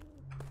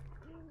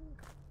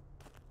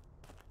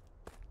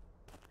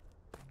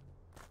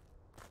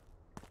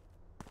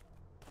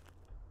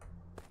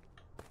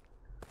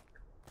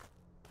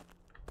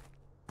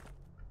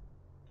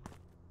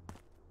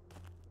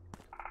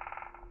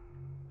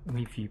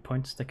 We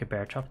viewpoint, stick a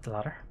bear trap to the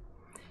ladder.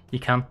 You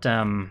can't,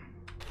 the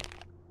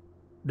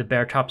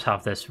bear traps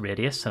have this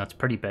radius and it's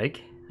pretty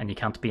big, and you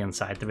can't be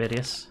inside the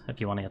radius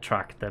if you want to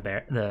attract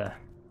the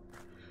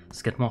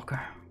Skinwalker.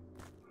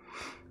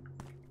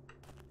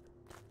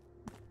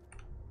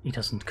 He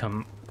doesn't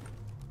come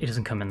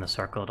in the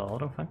circle at all, I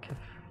don't think, if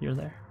you're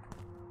there.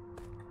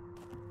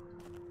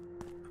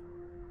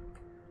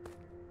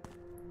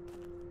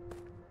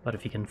 But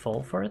if you can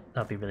fall for it,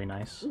 that'd be really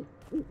nice.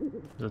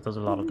 Because it does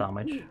a lot of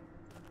damage.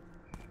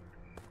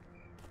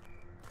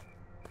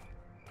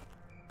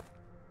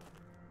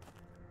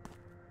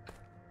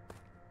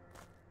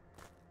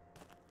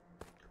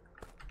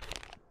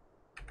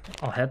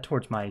 I'll head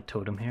towards my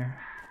totem here.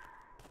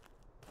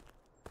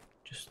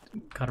 Just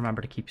gotta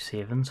remember to keep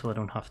saving so I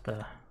don't have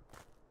to...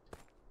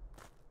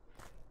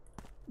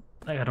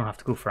 Like, I don't have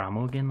to go for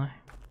ammo again now.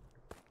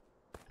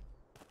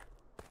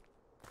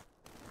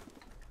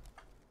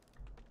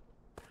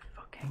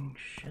 Fucking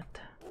shit.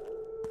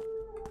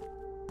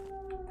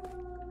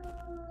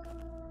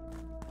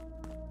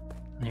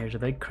 And here's a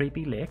big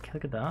creepy lake,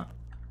 look at that.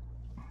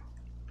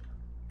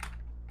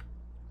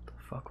 What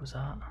the fuck was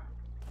that?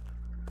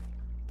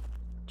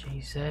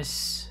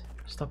 Jesus.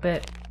 Stop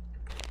it.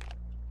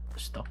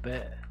 Stop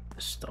it.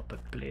 Stop it,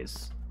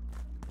 please.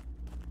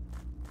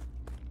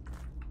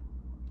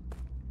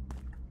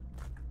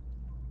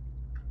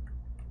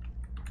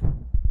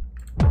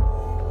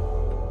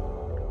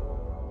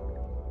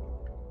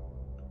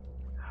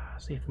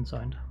 Safe and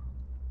sound.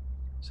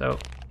 So,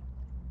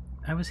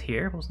 I was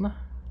here, wasn't I?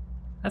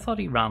 I thought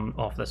he ran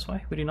off this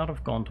way. Would he not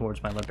have gone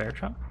towards my little bear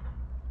trap?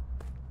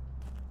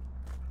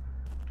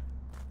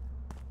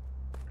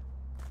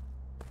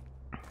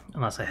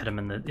 Unless I hit him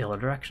in the other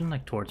direction,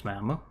 like towards my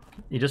ammo.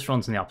 He just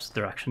runs in the opposite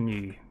direction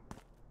you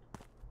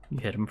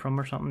hit him from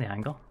or something, the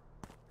angle.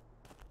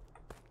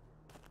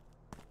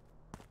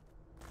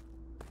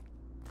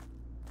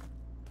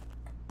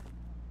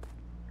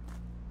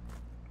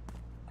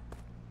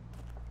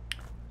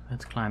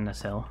 Let's climb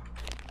this hill.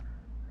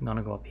 I'm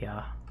gonna go up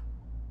here.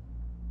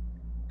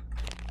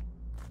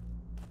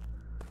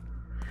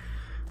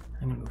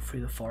 I'm gonna go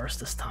through the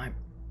forest this time,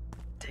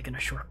 taking a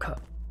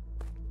shortcut.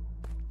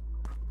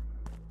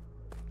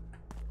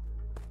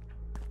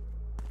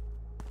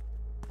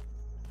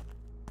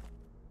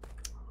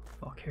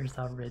 Fuck, here's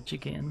that ridge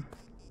again.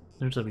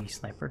 There's a wee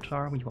sniper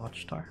tower, wee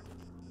watchtower.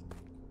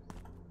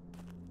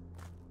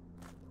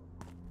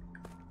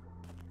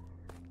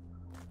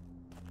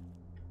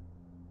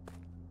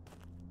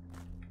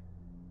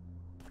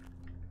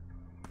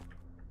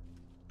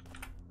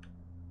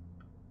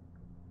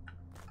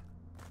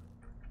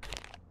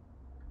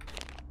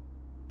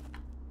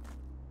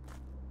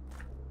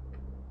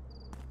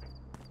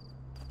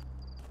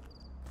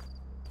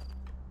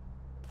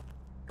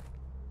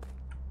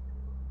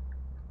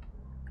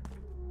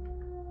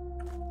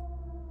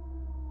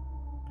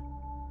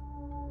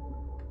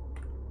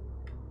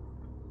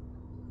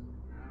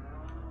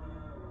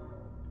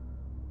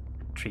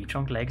 Tree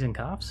trunk, legs and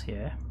calves,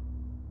 yeah.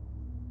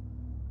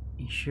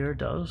 He sure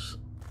does.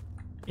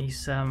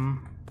 He's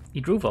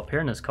he drove up here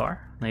in his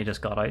car and he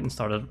just got out and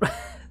started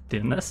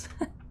doing this.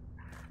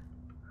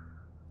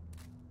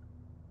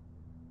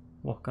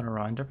 Walking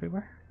around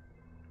everywhere.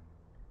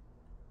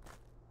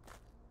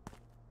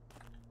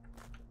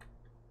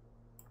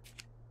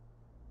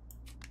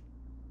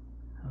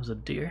 That was a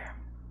deer.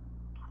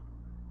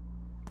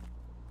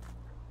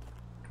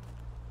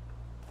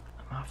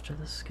 I'm after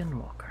the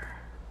Skinwalker.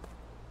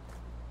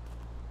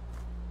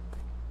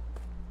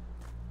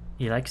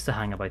 He likes to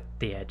hang about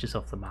the edges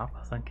of the map,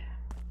 I think.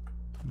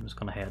 I'm just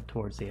gonna head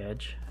towards the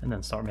edge and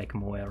then start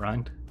making my way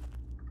around.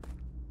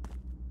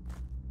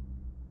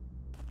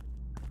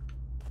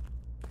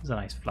 It's a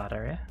nice flat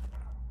area.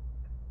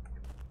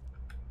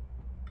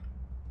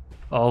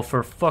 Oh,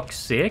 for fuck's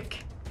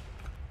sake!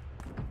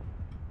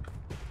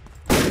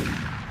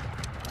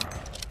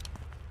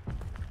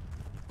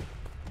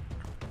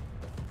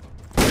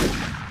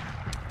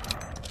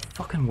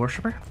 Fucking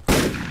worshipper.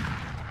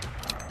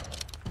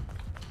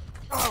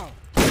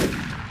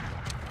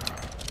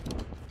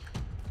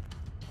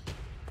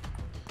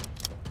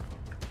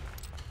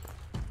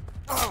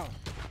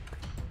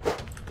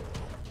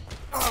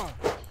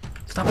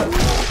 Stop it!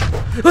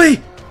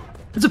 Hey!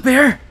 It's a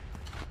bear!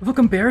 A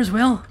fucking bear as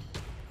well!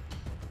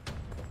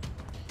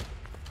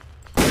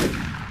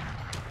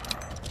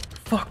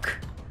 Fuck!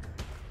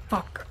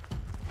 Fuck!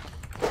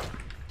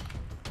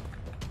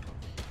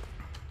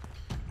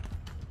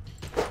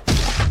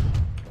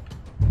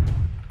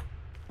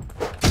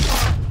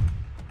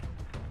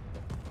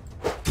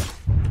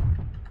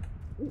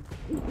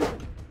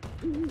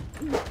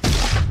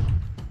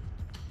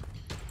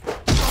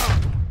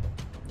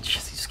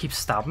 Keeps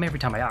stabbing me every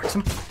time I axe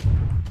him.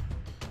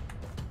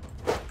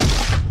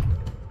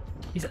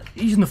 He's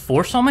using the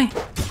force on me.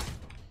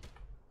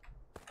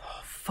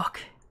 Oh,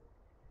 fuck.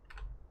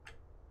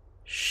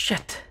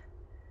 Shit.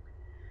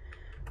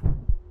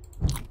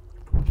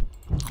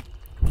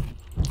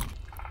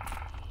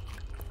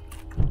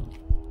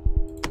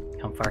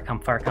 Campfire,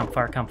 campfire,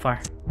 campfire,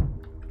 campfire.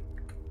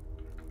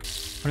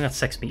 Only got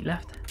 6 meat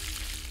left.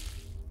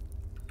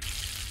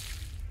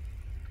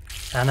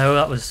 I know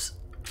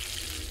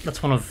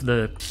that's one of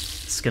the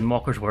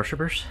Skinwalker's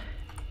worshippers.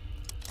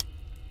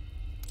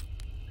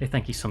 They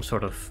think he's some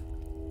sort of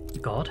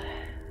god.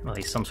 Well,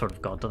 he's some sort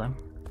of god to them.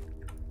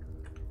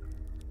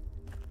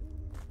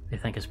 They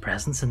think his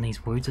presence in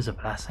these woods is a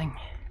blessing.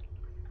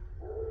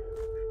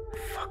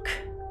 Fuck.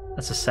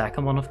 That's the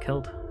second one I've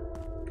killed.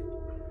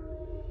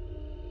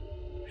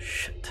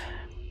 Shit.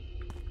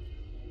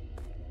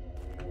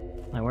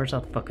 Now where's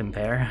that fucking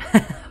bear?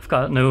 I've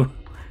got no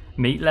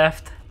meat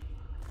left.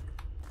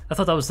 I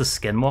thought that was the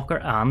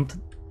Skinwalker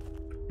and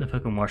the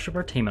fucking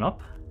worshipper teaming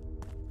up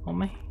on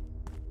me.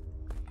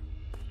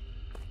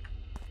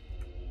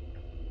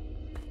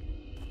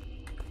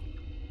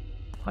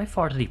 How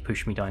far did he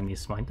push me down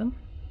this mountain?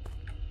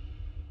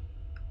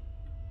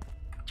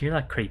 Do you hear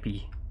that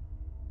creepy...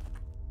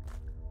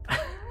 Do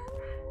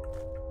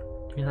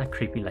you hear that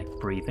creepy, like,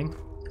 breathing?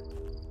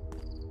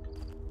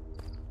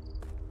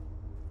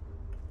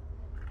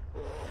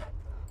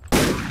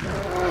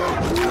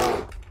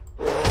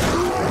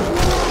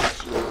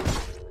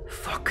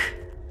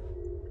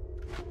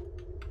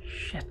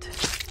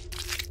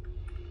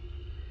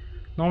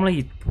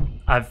 Normally,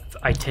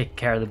 I take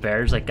care of the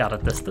bears like at a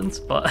distance,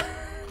 but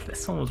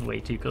this one was way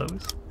too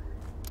close.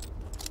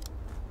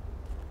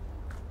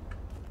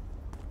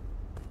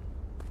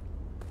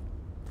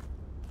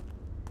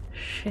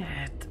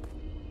 Shit.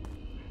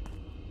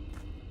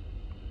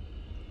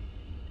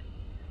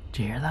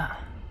 Do you hear that?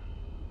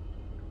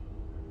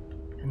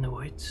 In the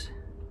woods.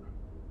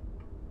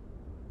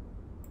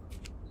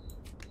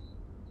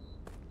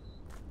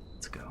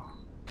 Let's go.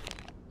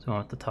 So I'm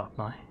at the top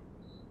now.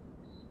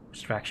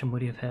 Which direction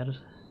would he have headed?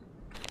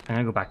 I'm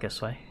gonna go back this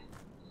way.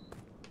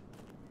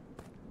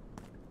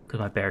 Because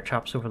my bear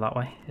trap's over that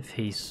way. If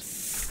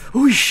he's...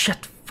 Oh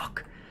shit!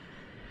 Fuck!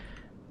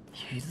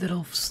 You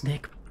little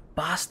snake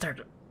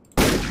bastard!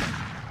 Fuck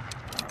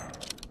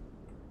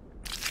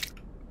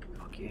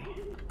you.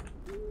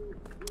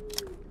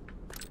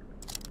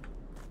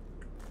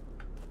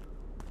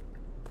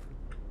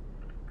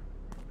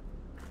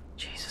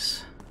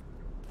 Jesus.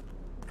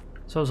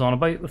 So I was on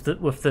about with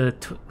the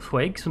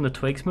twigs, when the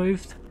twigs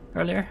moved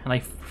earlier, and I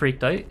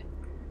freaked out.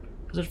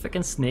 Because there's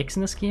freaking snakes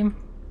in this game.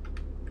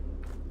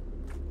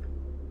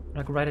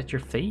 Like right at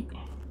your feet?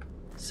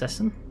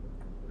 Sissin?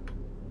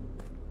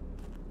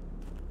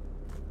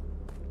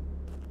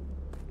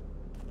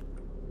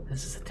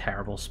 This is a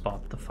terrible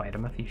spot to fight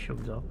him if he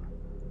shows up.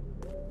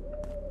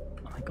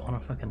 Like on a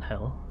fucking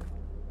hill.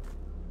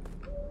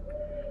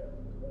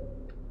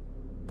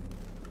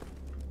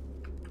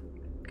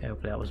 Okay,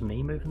 hopefully that was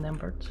me moving them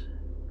birds.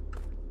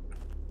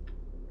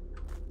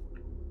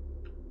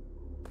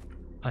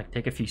 Like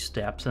take a few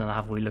steps and then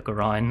have a wee look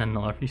around and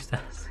another few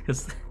steps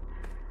because I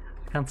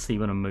can't see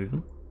when I'm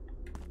moving.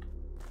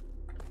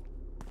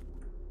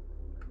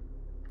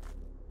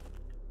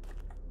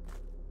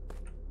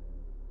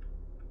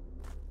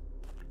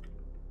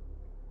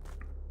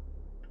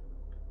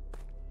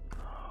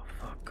 Oh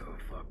fuck, oh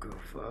fuck, oh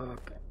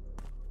fuck.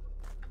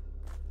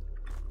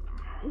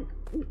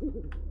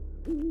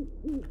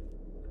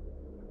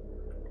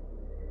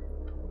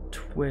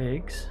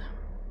 Twigs.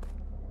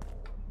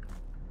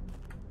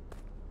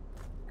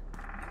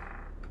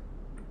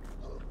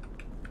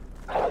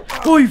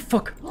 Oh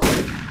fuck!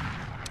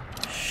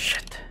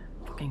 Shit.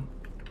 Fucking.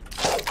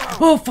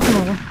 Oh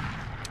fucking on.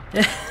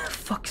 Yeah,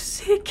 fuck's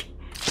sake.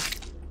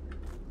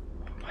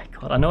 Oh my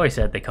god. I know I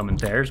said they come in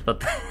pairs,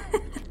 but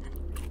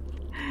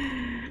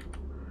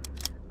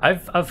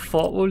I've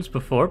fought wolves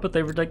before, but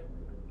they were like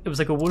it was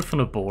like a wolf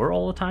and a boar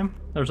all the time.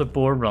 There was a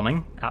boar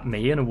running at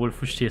me and a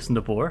wolf was chasing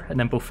the boar, and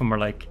then both of them were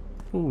like,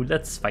 ooh,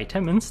 let's fight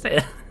him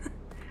instead.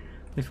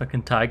 They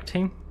fucking tag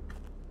team.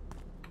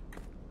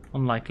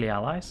 Unlikely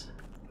allies.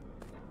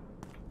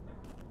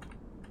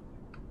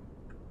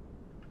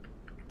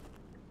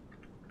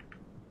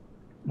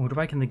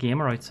 Motorbike in the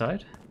game or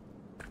outside?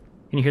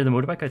 Can you hear the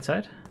motorbike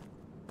outside?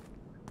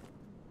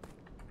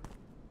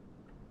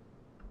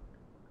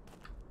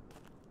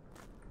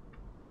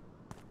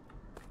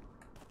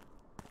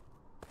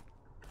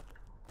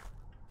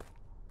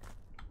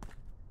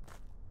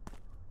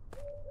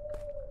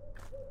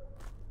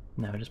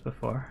 No, just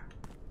before.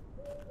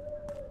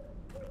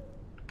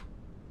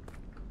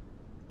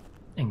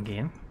 In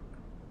game.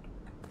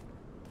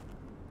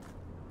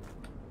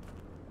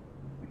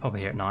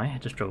 Probably hear it now, I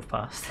just drove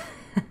past.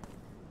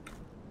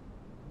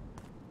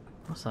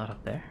 What's that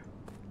up there?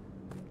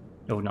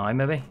 Oh, now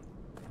maybe?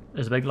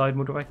 There's a big loud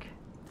motorbike.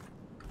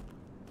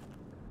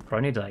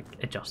 Probably need to like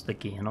adjust the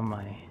gain on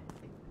my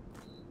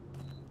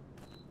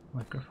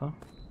microphone.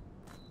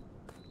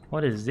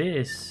 What is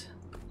this?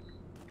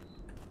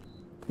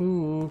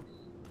 Ooh.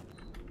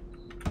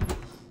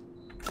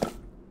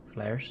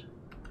 Flares.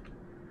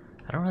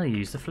 I don't really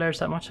use the flares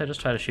that much, I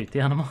just try to shoot the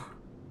animal.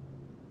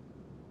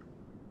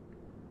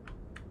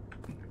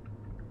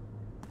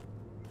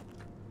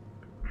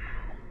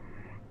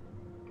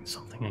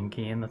 Something in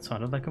game that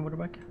sounded like a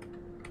motorbike.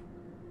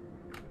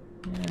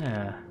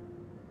 Yeah.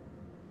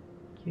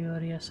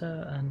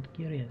 Curiouser and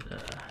curiouser.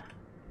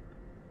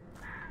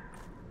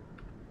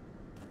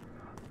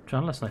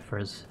 Trying to listen out for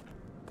his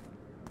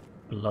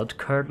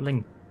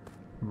blood-curdling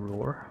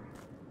roar.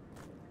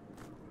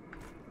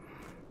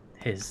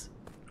 His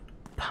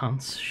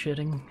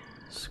pants-shitting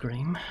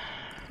scream.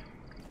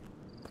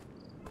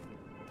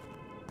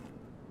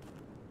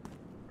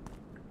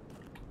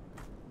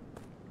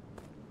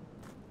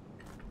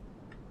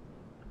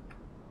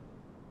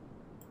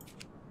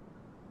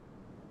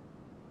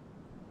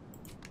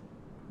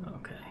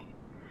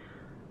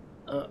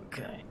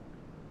 Okay.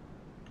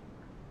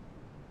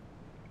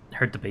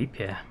 Heard the beep,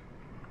 yeah.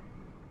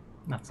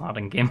 That's not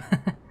in game.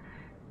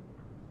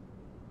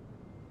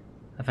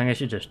 I think I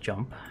should just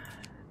jump.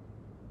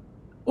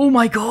 Oh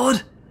my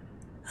god!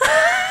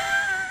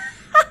 I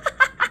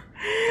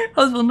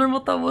was wondering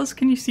what that was.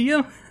 Can you see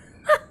him?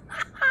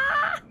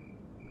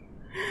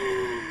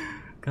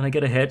 Can I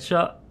get a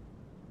headshot?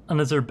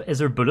 And is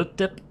there bullet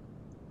dip?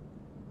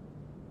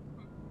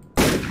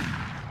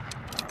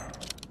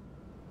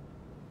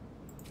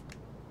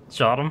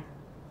 Shot him.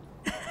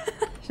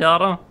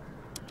 Shot him.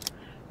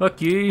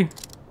 Fuck you.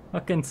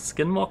 Fucking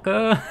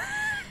Skinwalker.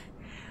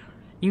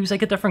 He was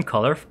like a different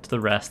colour to the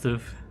rest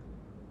of...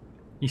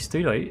 He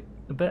stood out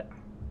a bit.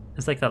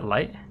 It's like that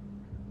light.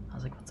 I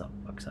was like, what's that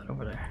fuck's that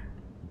over there?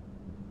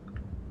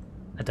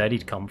 I doubt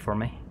he'd come for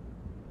me.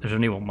 There's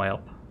only one way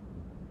up.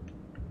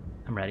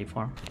 I'm ready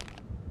for him.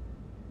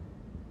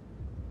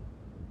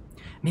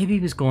 Maybe he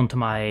was going to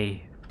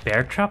my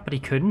bear trap, but he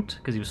couldn't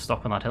because he was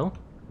stuck on that hill.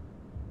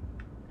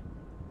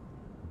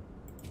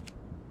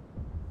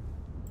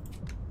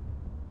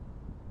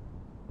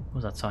 What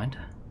was that sound?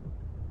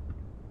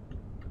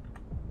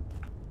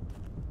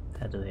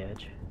 Head to the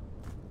edge.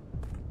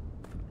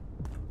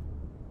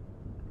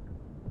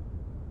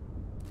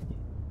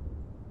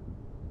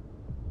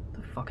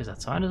 The fuck is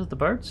that sound? Is it the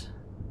birds?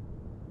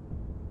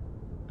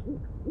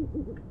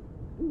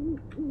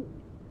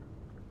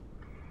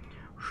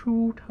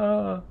 Shoot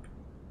her!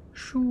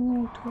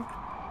 Shoot her!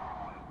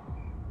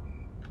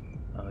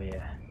 Oh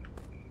yeah.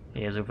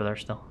 He is over there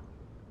still.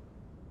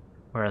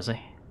 Where is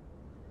he?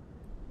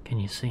 Can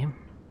you see him?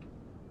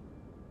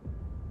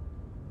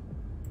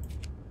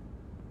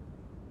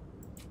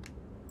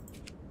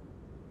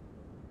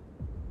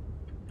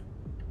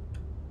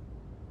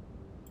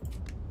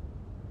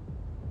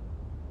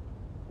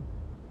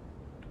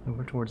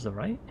 over towards the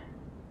right?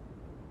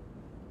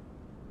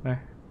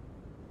 Where?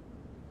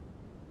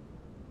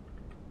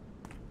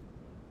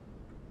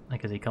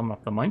 Like, is he coming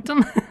up the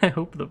mountain? I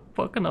hope the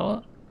fucking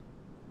not.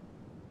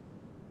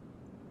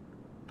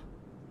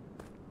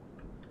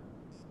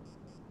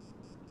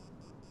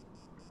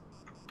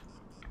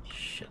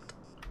 Shit.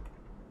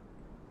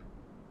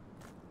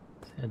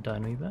 Let's head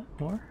down a wee bit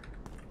more.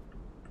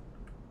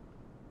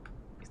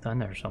 He's down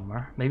there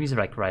somewhere. Maybe he's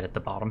like right at the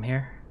bottom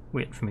here,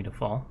 waiting for me to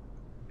fall.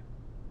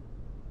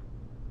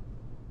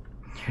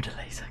 Your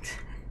delay 6.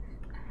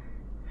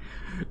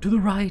 To the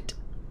right!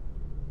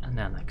 And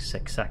then like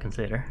 6 seconds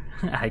later,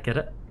 I get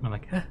it. And I'm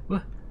like,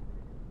 what?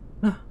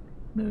 No,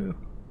 no.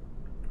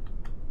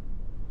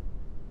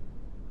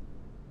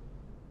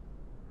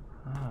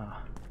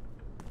 Ah.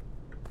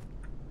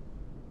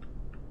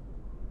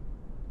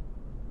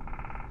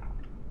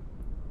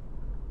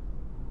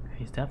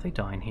 He's definitely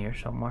down here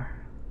somewhere.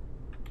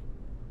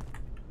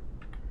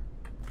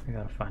 I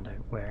gotta find out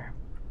where.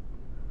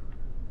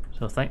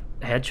 So I think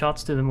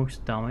headshots do the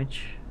most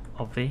damage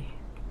of the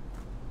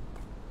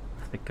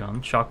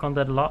gun. Shotgun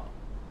did a lot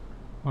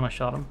when I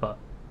shot him, but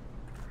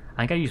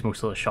I think I used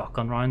most of the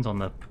shotgun rounds on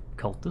the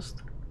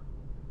cultist.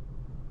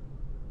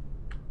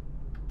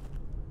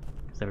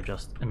 They were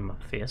just in my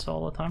face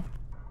all the time.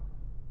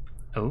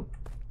 Oh.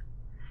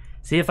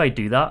 See if I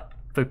do that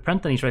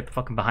footprint and he's right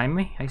fucking behind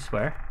me, I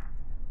swear.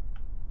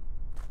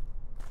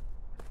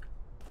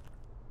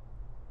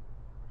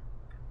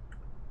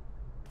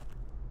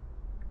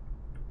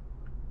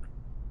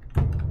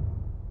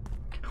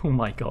 Oh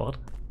my god.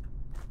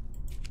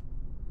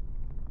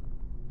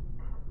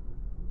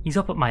 He's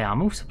up at my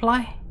ammo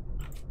supply?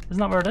 Isn't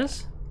that where it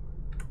is?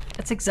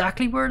 That's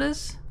exactly where it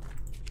is.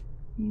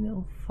 You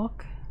little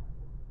fuck.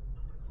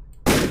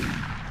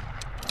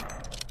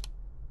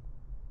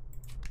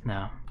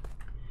 No.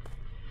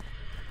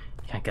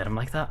 You can't get him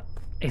like that.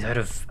 He's out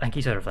of, I think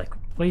he's out of like,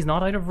 well, he's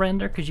not out of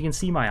render because you can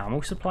see my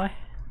ammo supply.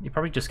 You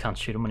probably just can't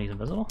shoot him when he's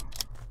invisible.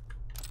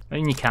 I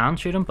mean, you can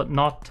shoot him, but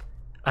not,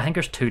 I think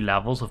there's 2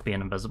 levels of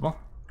being invisible.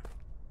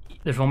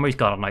 There's one where he's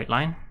got an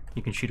outline,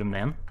 you can shoot him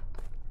then.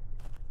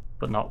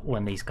 But not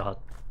when he's got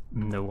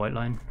no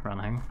outline or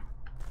anything.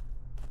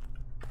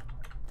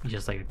 He's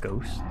just like a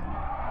ghost.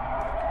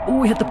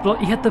 Oh, he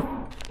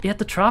hit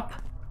the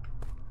trap.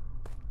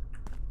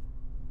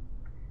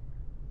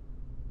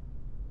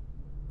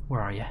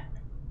 Where are you?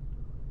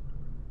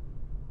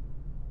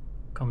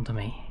 Come to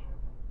me.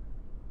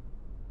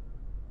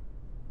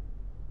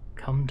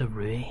 Come to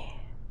Rui.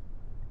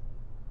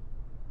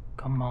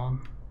 Come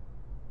on.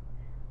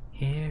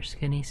 Here,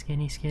 skinny,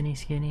 skinny, skinny,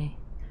 skinny.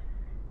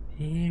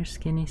 Here,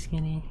 skinny,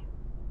 skinny.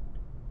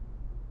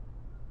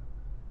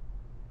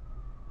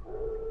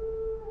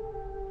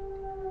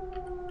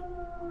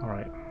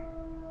 Alright.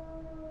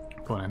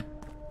 Going in.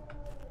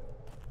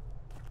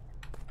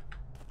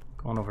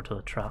 Going over to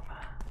the trap.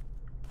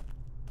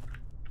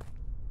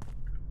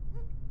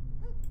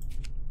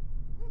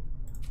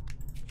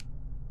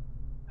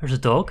 There's a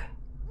dog.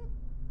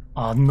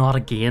 Oh, not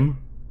again.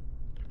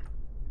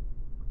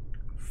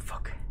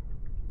 Fuck.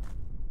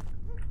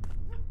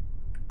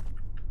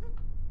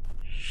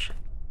 Shit.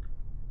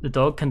 The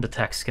dog can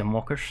detect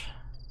skinwalkers.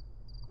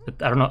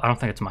 I don't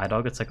think it's my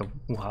dog, it's like a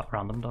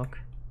random dog.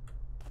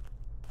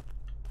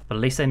 But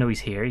at least I know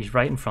he's here, he's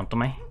right in front of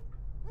me.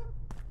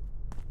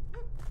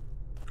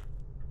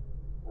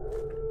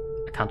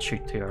 I can't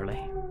shoot too early.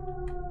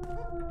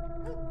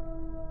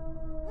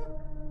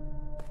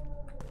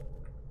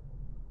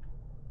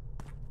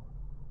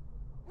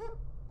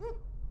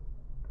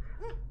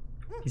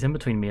 He's in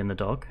between me and the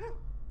dog.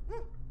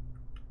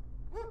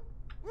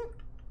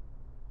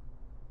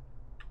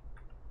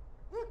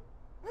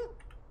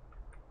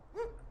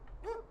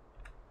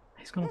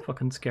 He's gonna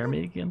fucking scare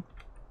me again.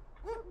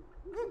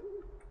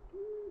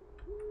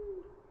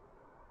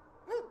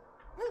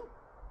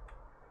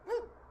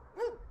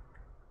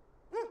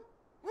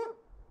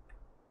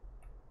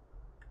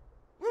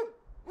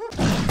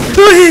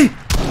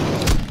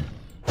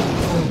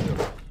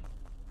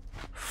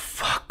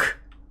 Fuck.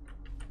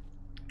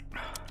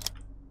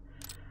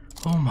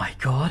 Oh my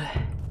god.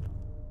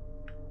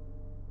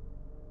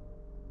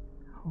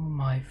 Oh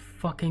my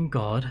fucking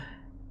god.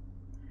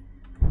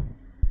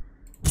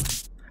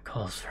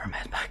 Calls for a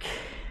medpack.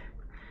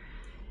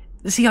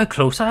 See how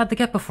close I had to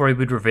get before he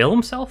would reveal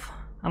himself?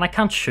 And I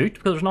can't shoot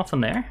because there's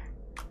nothing there.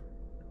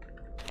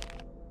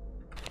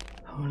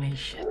 Holy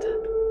shit.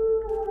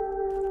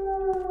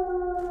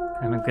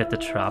 I'm gonna get the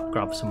trap,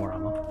 grab some more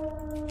ammo.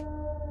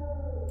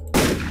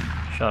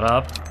 Shut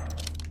up.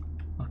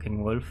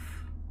 Fucking wolf.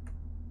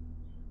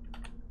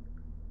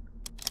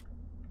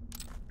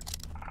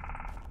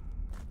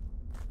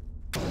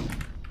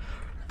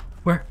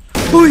 Where?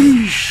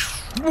 Oish!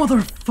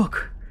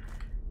 Motherfucker!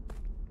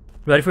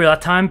 Ready for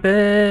that time,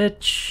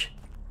 bitch?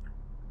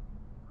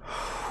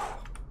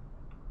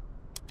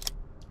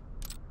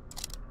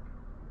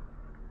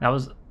 That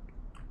was...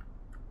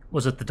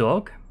 Was it the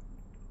dog?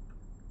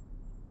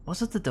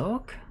 Was it the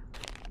dog?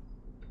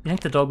 You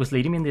think the dog was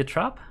leading me into a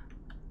trap?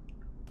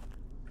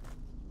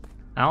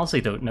 I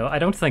honestly don't know. I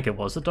don't think it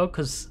was a dog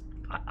because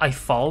I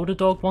followed a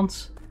dog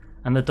once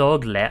and the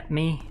dog led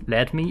me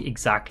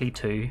exactly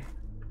to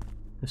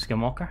the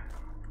Skinwalker.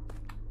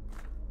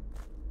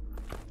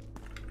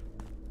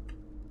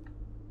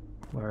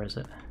 Where is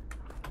it?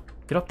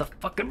 Get up the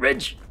fucking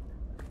ridge!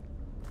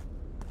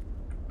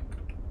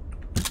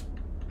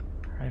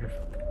 Right,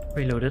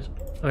 reloaded.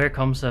 Oh, here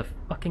comes a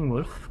fucking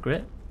wolf.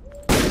 Great.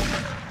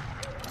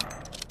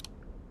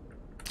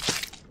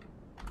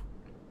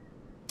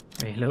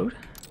 Reload.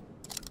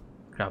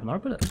 Grab another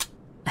bullet.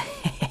 I'm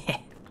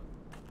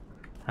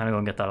gonna go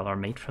and get that other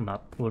meat from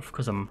that wolf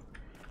because I'm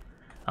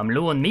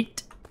low on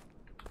meat.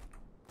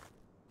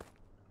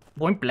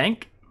 Point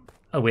blank.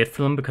 I'll wait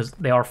for them because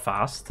they are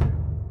fast.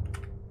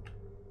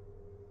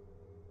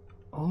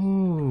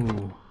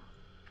 Oh.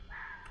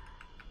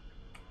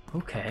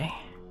 Okay.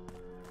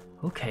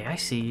 Okay, I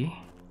see.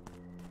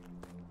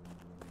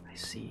 I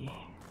see.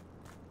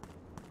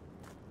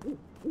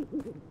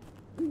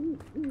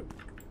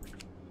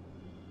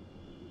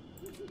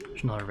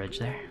 There's another ridge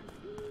there.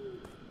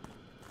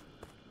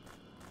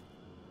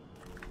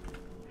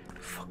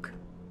 Fuck.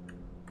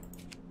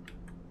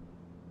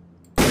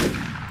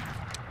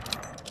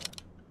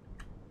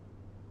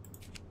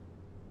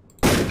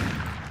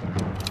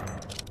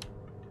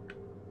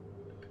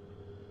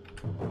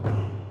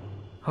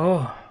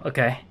 Oh,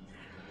 okay.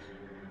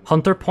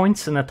 Hunter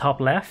points in the top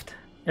left.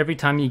 Every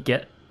time you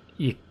get,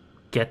 I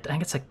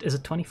think it's like, is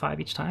it 25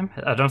 each time?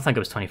 I don't think it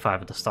was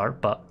 25 at the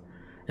start, but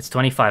it's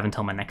 25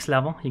 until my next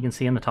level. You can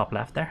see in the top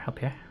left there, up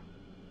here.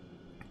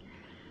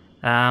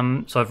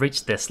 So I've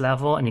reached this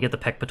level and you get to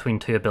pick between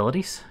two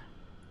abilities.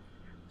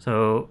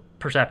 So,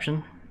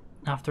 Perception.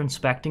 After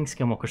inspecting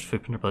Skinwalker's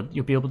footprint,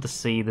 you'll be able to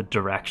see the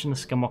direction of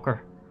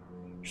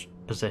Skinwalker's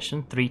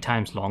position 3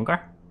 times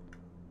longer.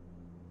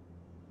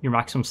 Your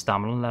maximum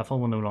stamina level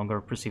will no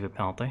longer receive a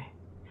penalty.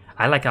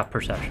 I like that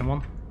Perception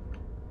one.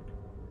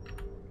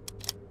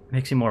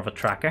 Makes you more of a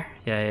tracker.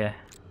 Yeah.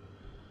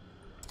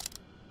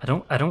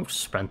 I don't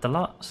sprint a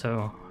lot,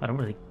 so I don't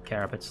really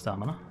care about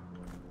stamina.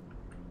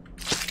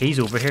 He's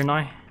over here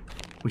now.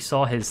 We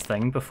saw his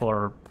thing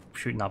before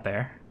shooting that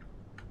bear.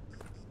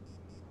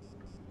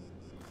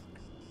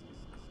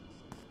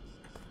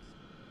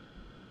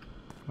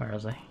 Where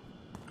is he?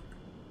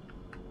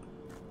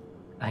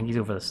 I think he's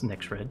over this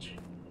next ridge.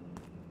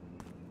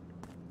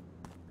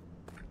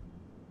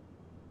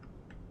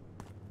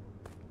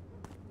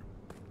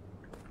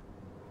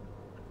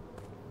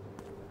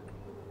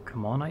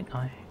 Come on out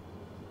now.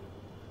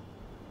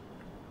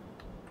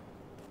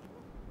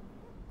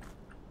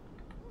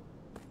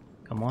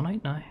 Come on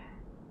out now.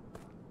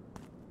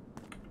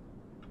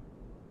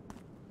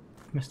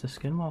 Mr.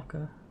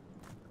 Skinwalker.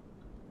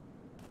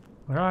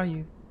 Where are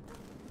you?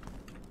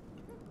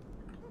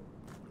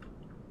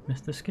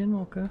 Mr.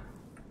 Skinwalker.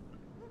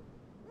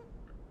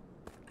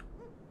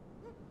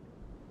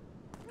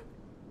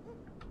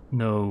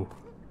 No.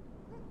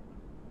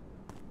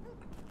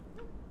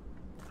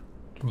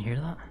 Can you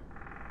hear that?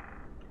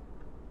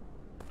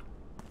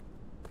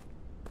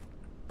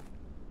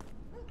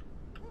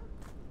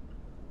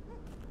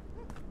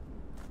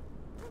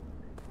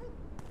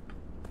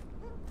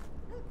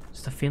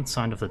 It's the faint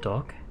sound of the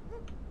dog.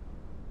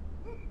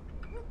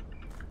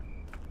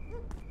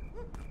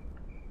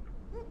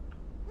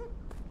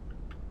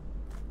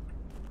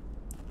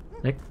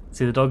 Look,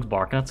 see the dog's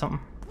barking at something?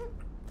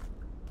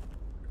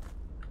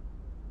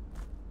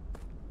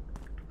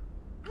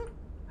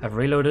 I've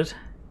reloaded.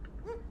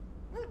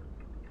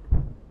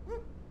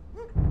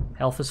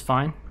 Health is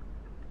fine.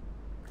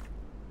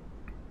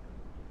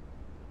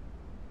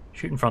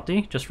 Shoot in front of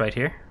you, just right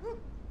here.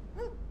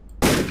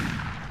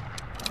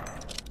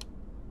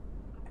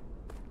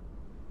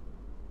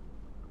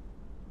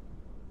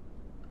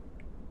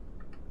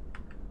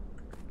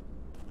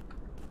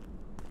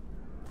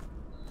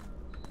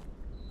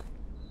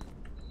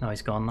 No,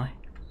 he's gone now.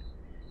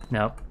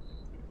 Nope.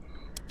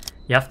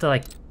 You have to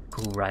like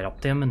go right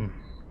up to him and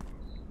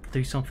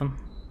do something.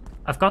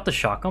 I've got the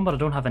shotgun, but I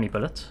don't have any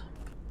bullets.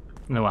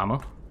 No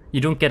ammo.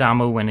 You don't get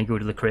ammo when you go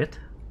to the crate.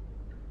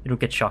 You don't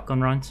get shotgun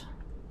rounds.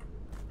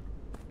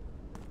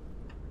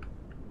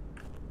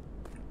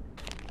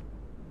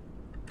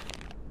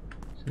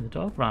 So the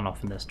dog ran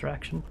off in this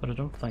direction, but I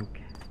don't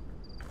think...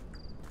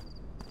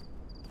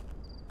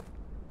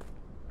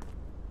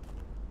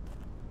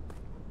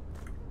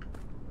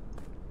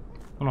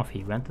 I don't know if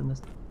he went in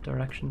this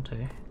direction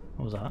too.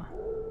 What was that?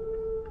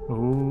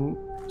 Oh,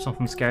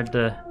 something scared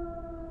the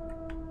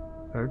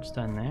birds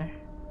down there.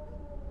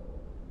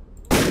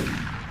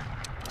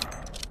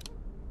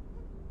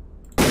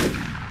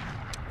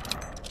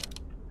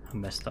 I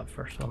missed that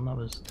first one, that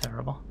was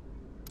terrible.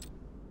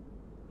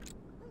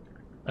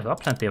 I've got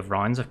plenty of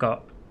rounds. I've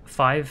got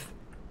 5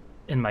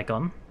 in my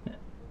gun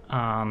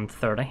and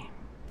 30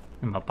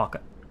 in my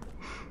pocket.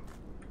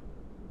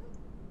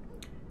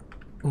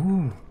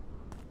 Ooh.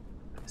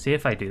 See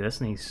if I do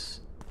this and he's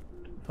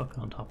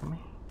fucking on top of me.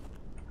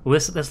 Well,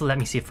 this will let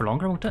me see it for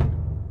longer, won't it?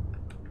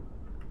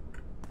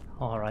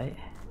 Alright.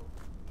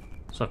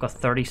 So I've got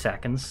 30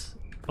 seconds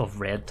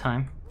of red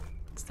time.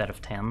 instead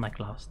of 10 like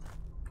last.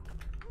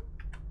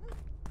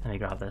 Let me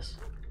grab this.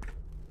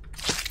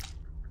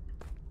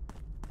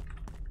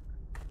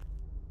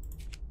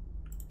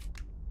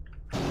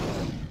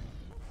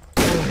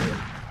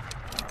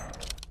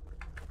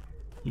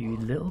 You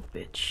little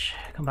bitch.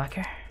 Come back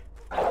here.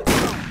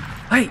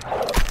 Hey!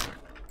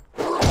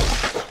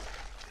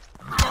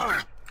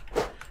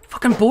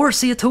 Fucking boar,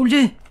 see I told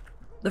you!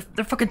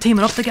 They're fucking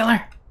teaming up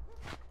together.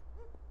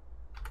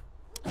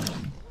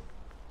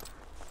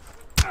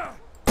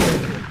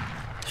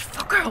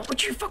 Fuck out,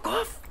 would you fuck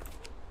off?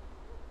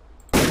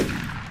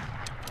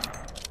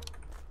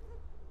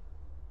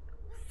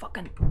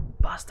 Fucking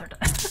bastard.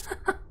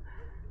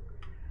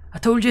 I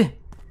told you,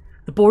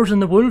 the boars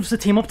and the wolves, they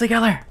team up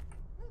together.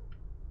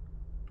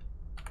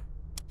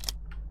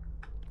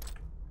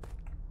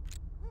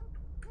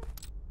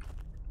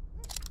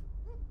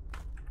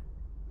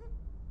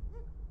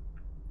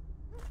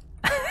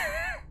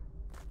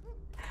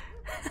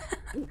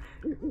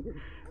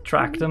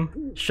 Tracked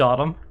him,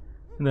 shot him,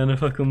 and then a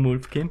fucking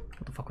wolf came.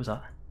 What the fuck was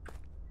that?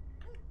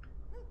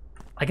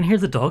 I can hear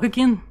the dog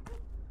again.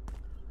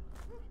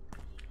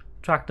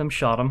 Tracked him,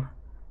 shot him,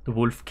 the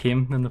wolf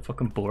came, then the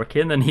fucking boar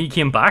came, then he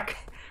came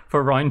back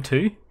for round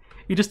 2.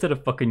 He just did a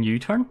fucking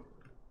U-turn.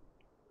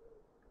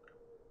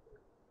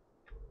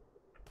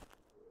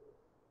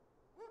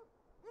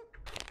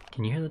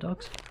 Can you hear the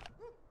dogs?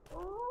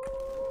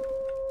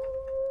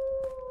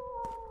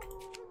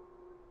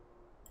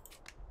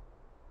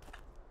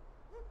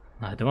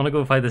 I don't want to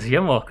go fight the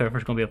Skinwalker if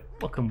there's going to be a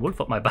fucking wolf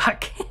up my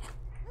back.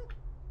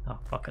 Oh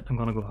fuck it, I'm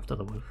going to go after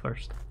the wolf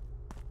first.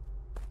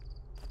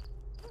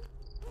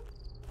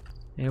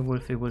 Yeah,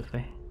 wolfie,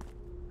 wolfie.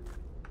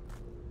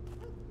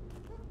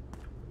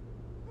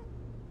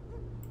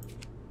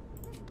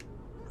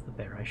 That's the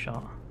bear I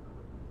shot.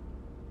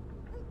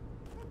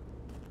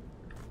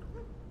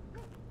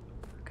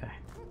 Okay.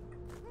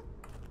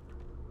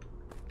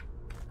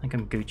 I think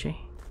I'm Gucci.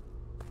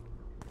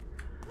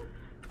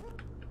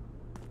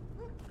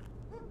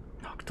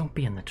 Don't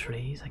be in the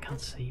trees, I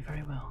can't see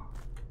very well.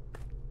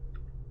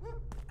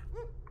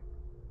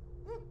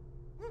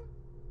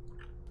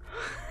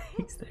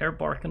 He's there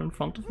barking in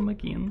front of him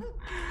again.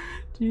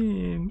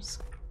 James.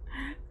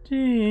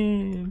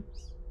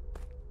 James.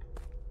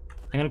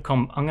 I'm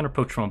gonna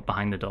approach from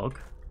behind the dog.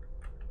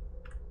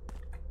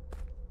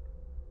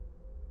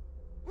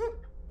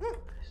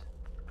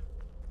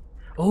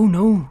 Oh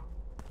no!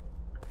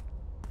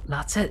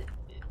 That's it.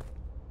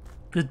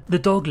 The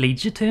dog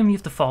leads you to him, you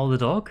have to follow the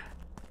dog.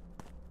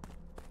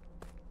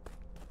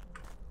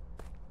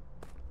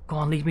 Go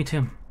on, lead me to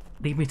him.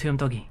 Lead me to him,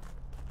 doggy.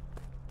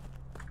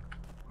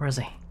 Where is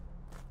he?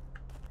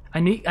 I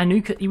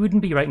knew he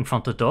wouldn't be right in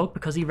front of the dog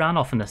because he ran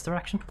off in this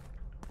direction.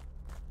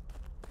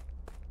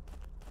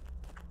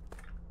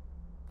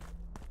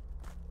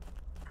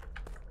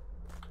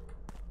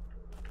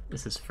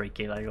 This is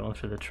freaky, like going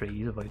through the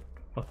trees about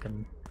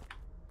fucking...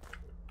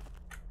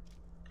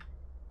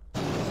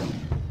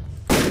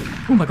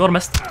 Oh my god, I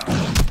missed!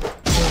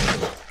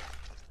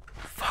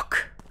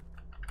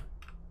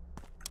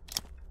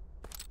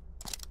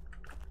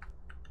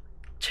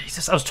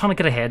 Jesus, I was trying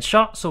to get a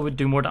headshot so it would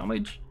do more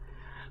damage.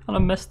 And I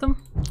missed him.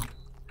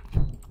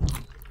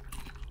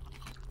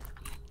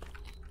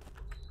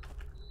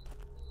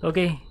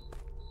 Doggy.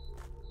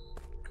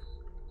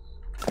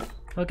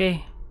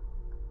 Doggy.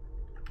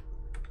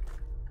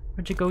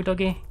 Where'd you go,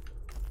 doggy?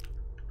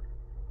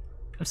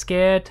 I'm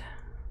scared.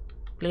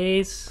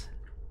 Please.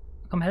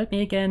 Come help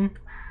me again.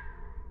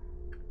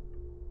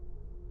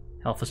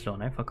 Health is low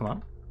now, fuck, come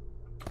on.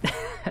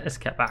 Let's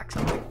get back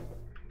some.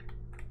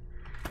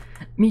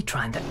 Me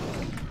trying to...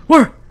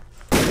 Where?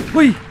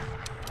 Wait!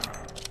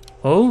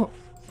 Oh!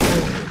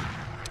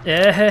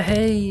 Yeah,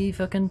 hey,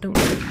 fucking don't...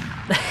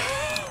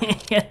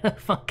 Get the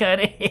fuck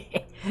out of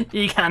here.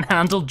 You can't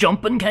handle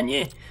jumping, can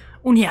you?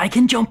 Only I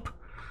can jump.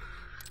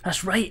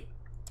 That's right.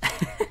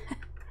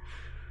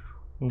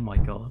 Oh my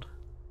god.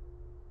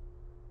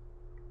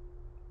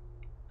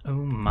 Oh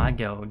my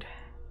god.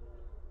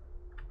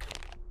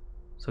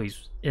 So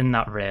he's in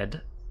that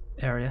red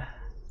area.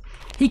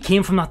 He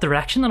came from that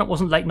direction and it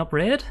wasn't lighting up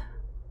red?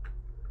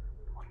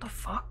 What the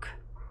fuck?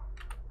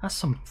 That's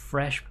some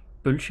fresh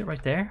bullshit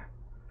right there.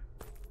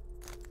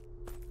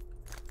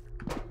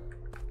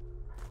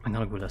 I'm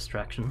gonna go this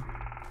direction.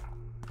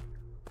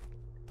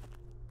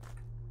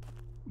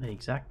 The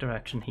exact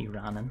direction he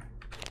ran in.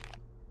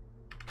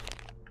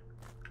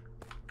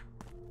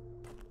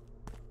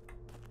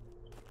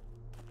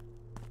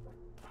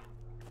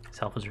 His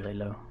health is really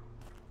low.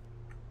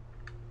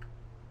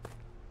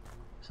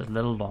 It's a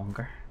little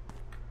longer.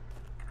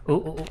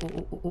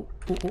 Oh,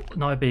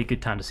 now would be a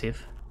good time to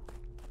save.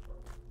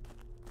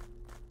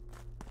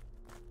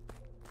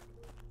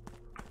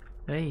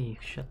 Hey,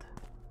 shit.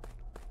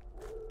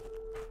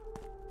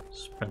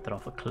 Sprinted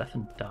off a cliff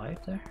and died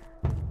there.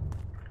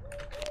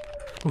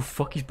 Oh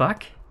fuck, he's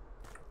back.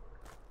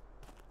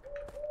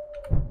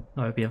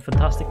 Now would be a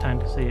fantastic time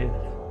to save.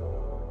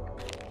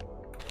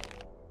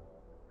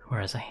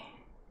 Where is he?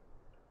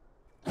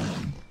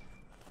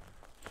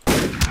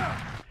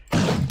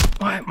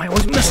 am I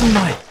always missing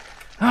now?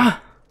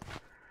 Ah!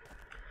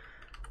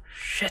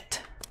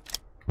 Shit.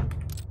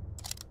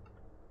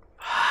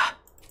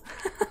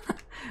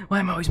 Why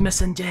am I always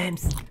missing,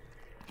 James?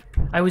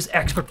 I was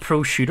expert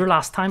pro shooter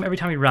last time. Every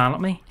time he ran at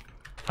me,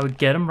 I would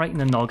get him right in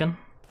the noggin.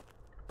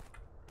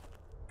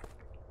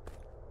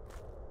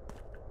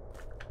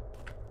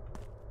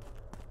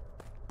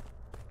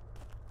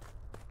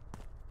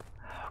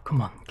 Oh,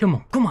 come on, come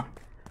on, come on.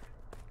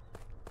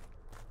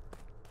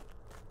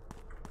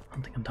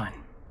 Hunting him down.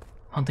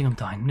 Hunting him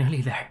down.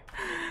 Nearly there.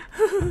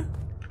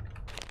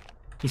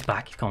 He's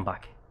back. He's coming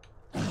back.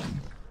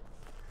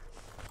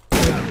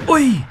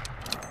 Oi!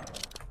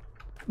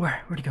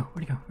 Where'd he go?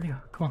 Where'd he go? Where'd he go?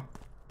 Come on.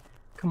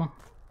 Come on.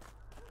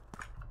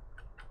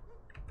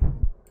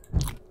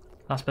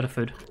 Last bit of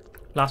food.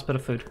 Last bit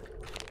of food.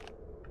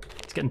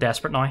 He's getting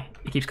desperate now.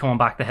 He keeps coming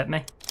back to hit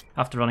me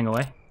after running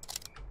away.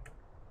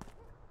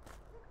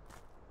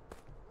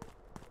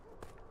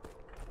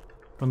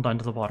 Run down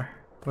to the water.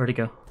 Where'd he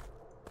go?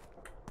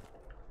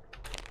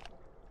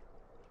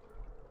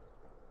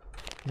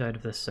 He's out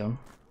of this zone.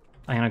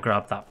 I'm gonna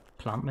grab that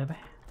plant maybe.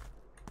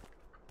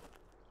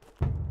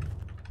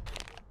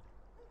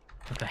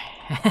 Okay.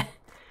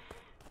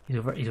 he's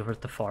over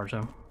at the far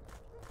zone.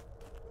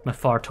 My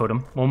far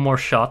totem. One more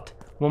shot.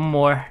 One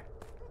more.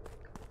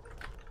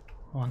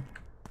 One.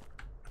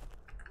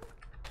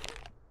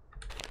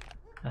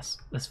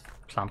 This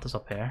plant is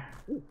up here.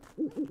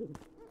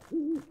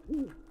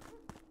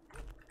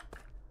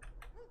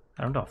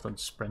 I don't often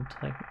sprint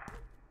like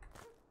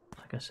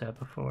I said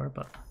before,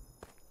 but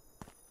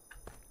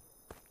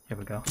here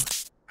we go.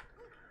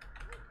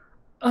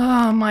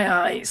 Oh, my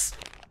eyes.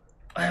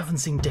 I haven't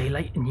seen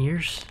daylight in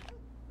years.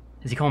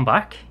 Is he coming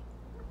back?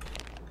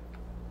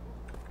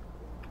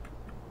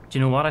 Do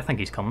you know what? I think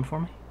he's coming for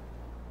me.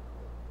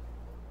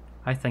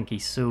 I think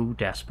he's so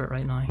desperate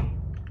right now.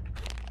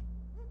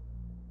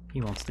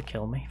 He wants to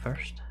kill me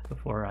first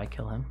before I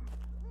kill him.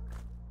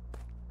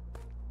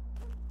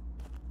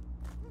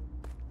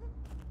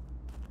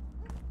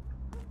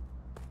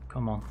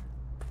 Come on.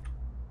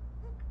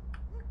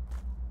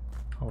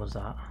 What was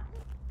that?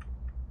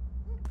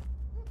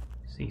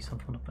 See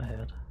something up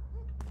ahead.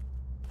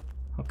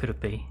 What could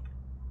it be?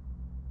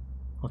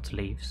 What's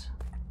leaves?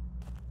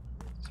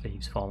 It's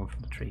leaves falling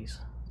from the trees.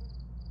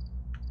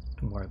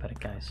 Don't worry about it,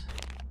 guys.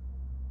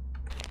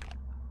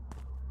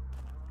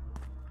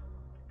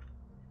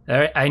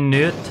 There, I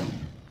knew it.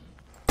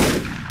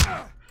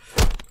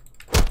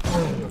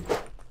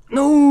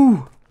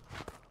 No!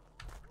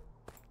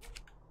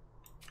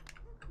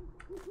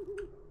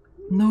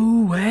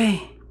 No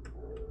way!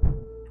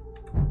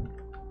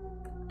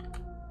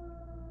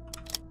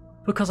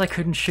 Because I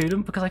couldn't shoot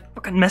him, because I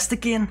fucking missed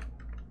again.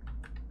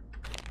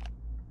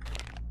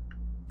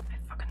 I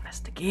fucking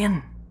missed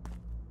again.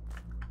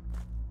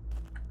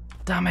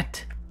 Damn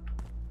it.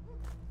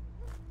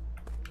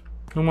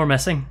 No more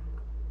missing.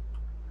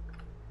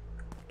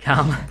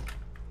 Calm.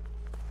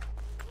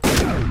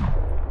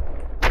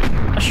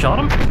 I shot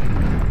him.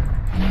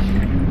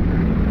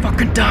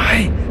 Fucking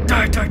die!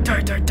 Die, die,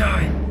 die, die,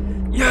 die!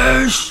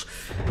 Yes!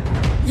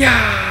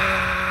 Yeah!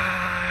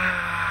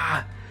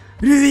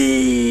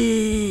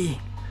 Rui!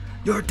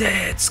 You're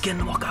dead,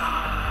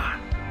 Skinwalker!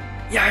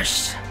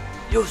 Yes!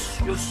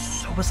 Yes,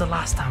 yes! What was the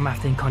last time I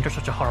have to encounter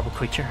such a horrible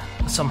creature?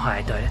 But somehow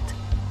I doubt it.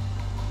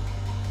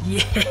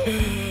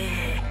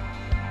 Yeah!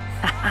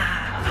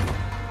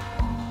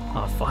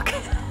 Oh, fuck.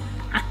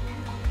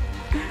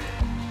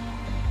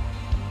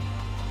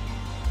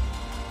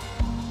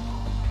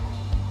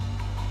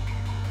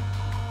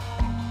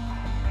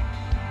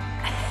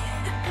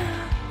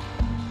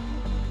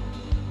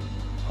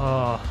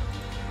 Oh.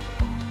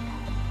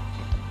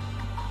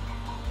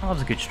 That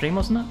was a good stream,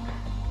 wasn't it?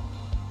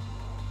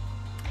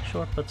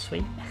 Short but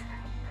sweet.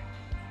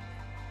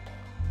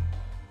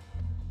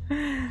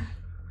 I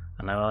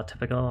know,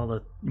 typical, all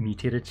the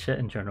mutated shit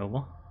in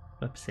Chernobyl.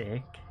 Flip's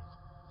sake.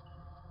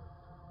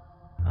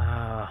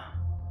 I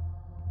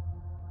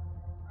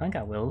think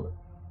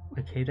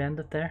we could end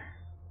it there.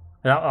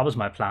 That was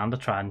my plan, to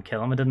try and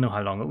kill him. I didn't know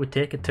how long it would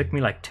take. It took me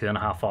like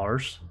 2.5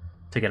 hours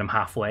to get him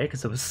halfway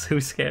because I was so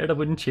scared I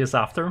wouldn't chase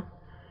after him.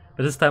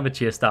 But this time I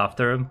chased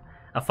after him.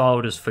 I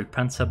followed his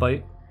footprints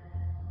about.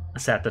 I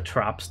set the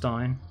traps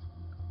down.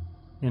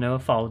 You know, I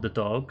followed the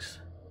dogs.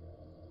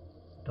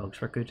 Dogs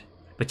were good.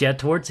 But yeah,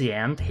 towards the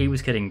end, he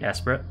was getting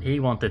desperate. He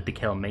wanted to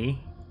kill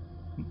me.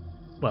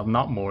 Well,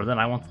 not more than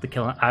I wanted to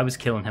kill him. I was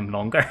killing him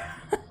longer.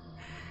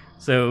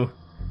 So...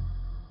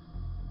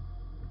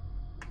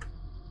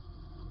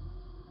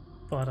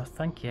 But I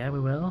think, yeah, we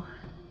will.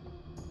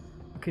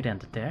 We could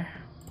end it there.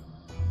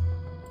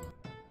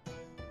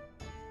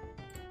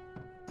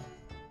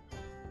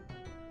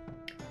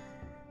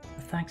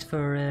 Thanks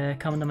for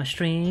coming to my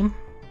stream.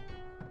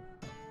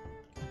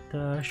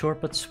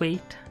 Short but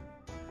sweet.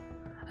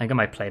 I think I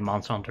might play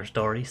Monster Hunter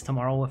Stories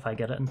tomorrow if I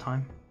get it in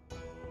time.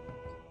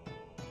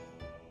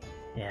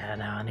 Yeah,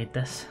 no, I need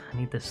this. I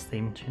need this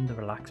theme tune to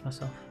relax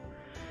myself.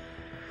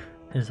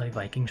 This is how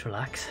Vikings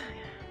relax.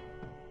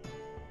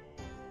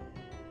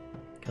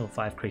 Kill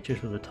 5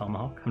 creatures with a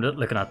tomahawk. I'm just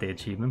looking at the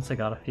achievements, I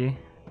got a few.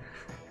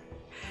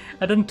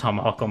 I didn't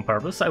tomahawk on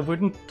purpose. I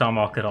wouldn't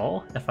tomahawk at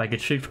all if I could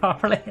shoot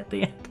properly at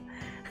the end.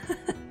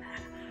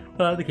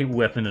 But I had to keep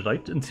whipping it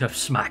out instead of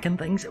smacking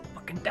things. It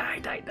fucking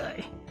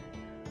die.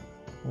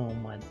 Oh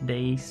my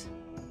days.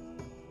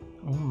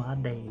 Oh my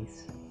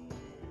days.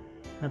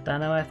 But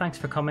anyway, thanks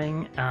for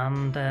coming,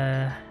 and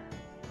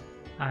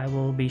I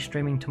will be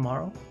streaming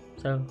tomorrow.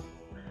 So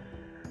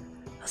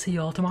I'll see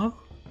you all tomorrow.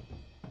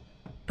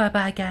 Bye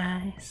bye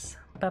guys.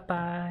 Bye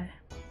bye.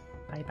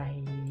 Bye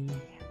bye.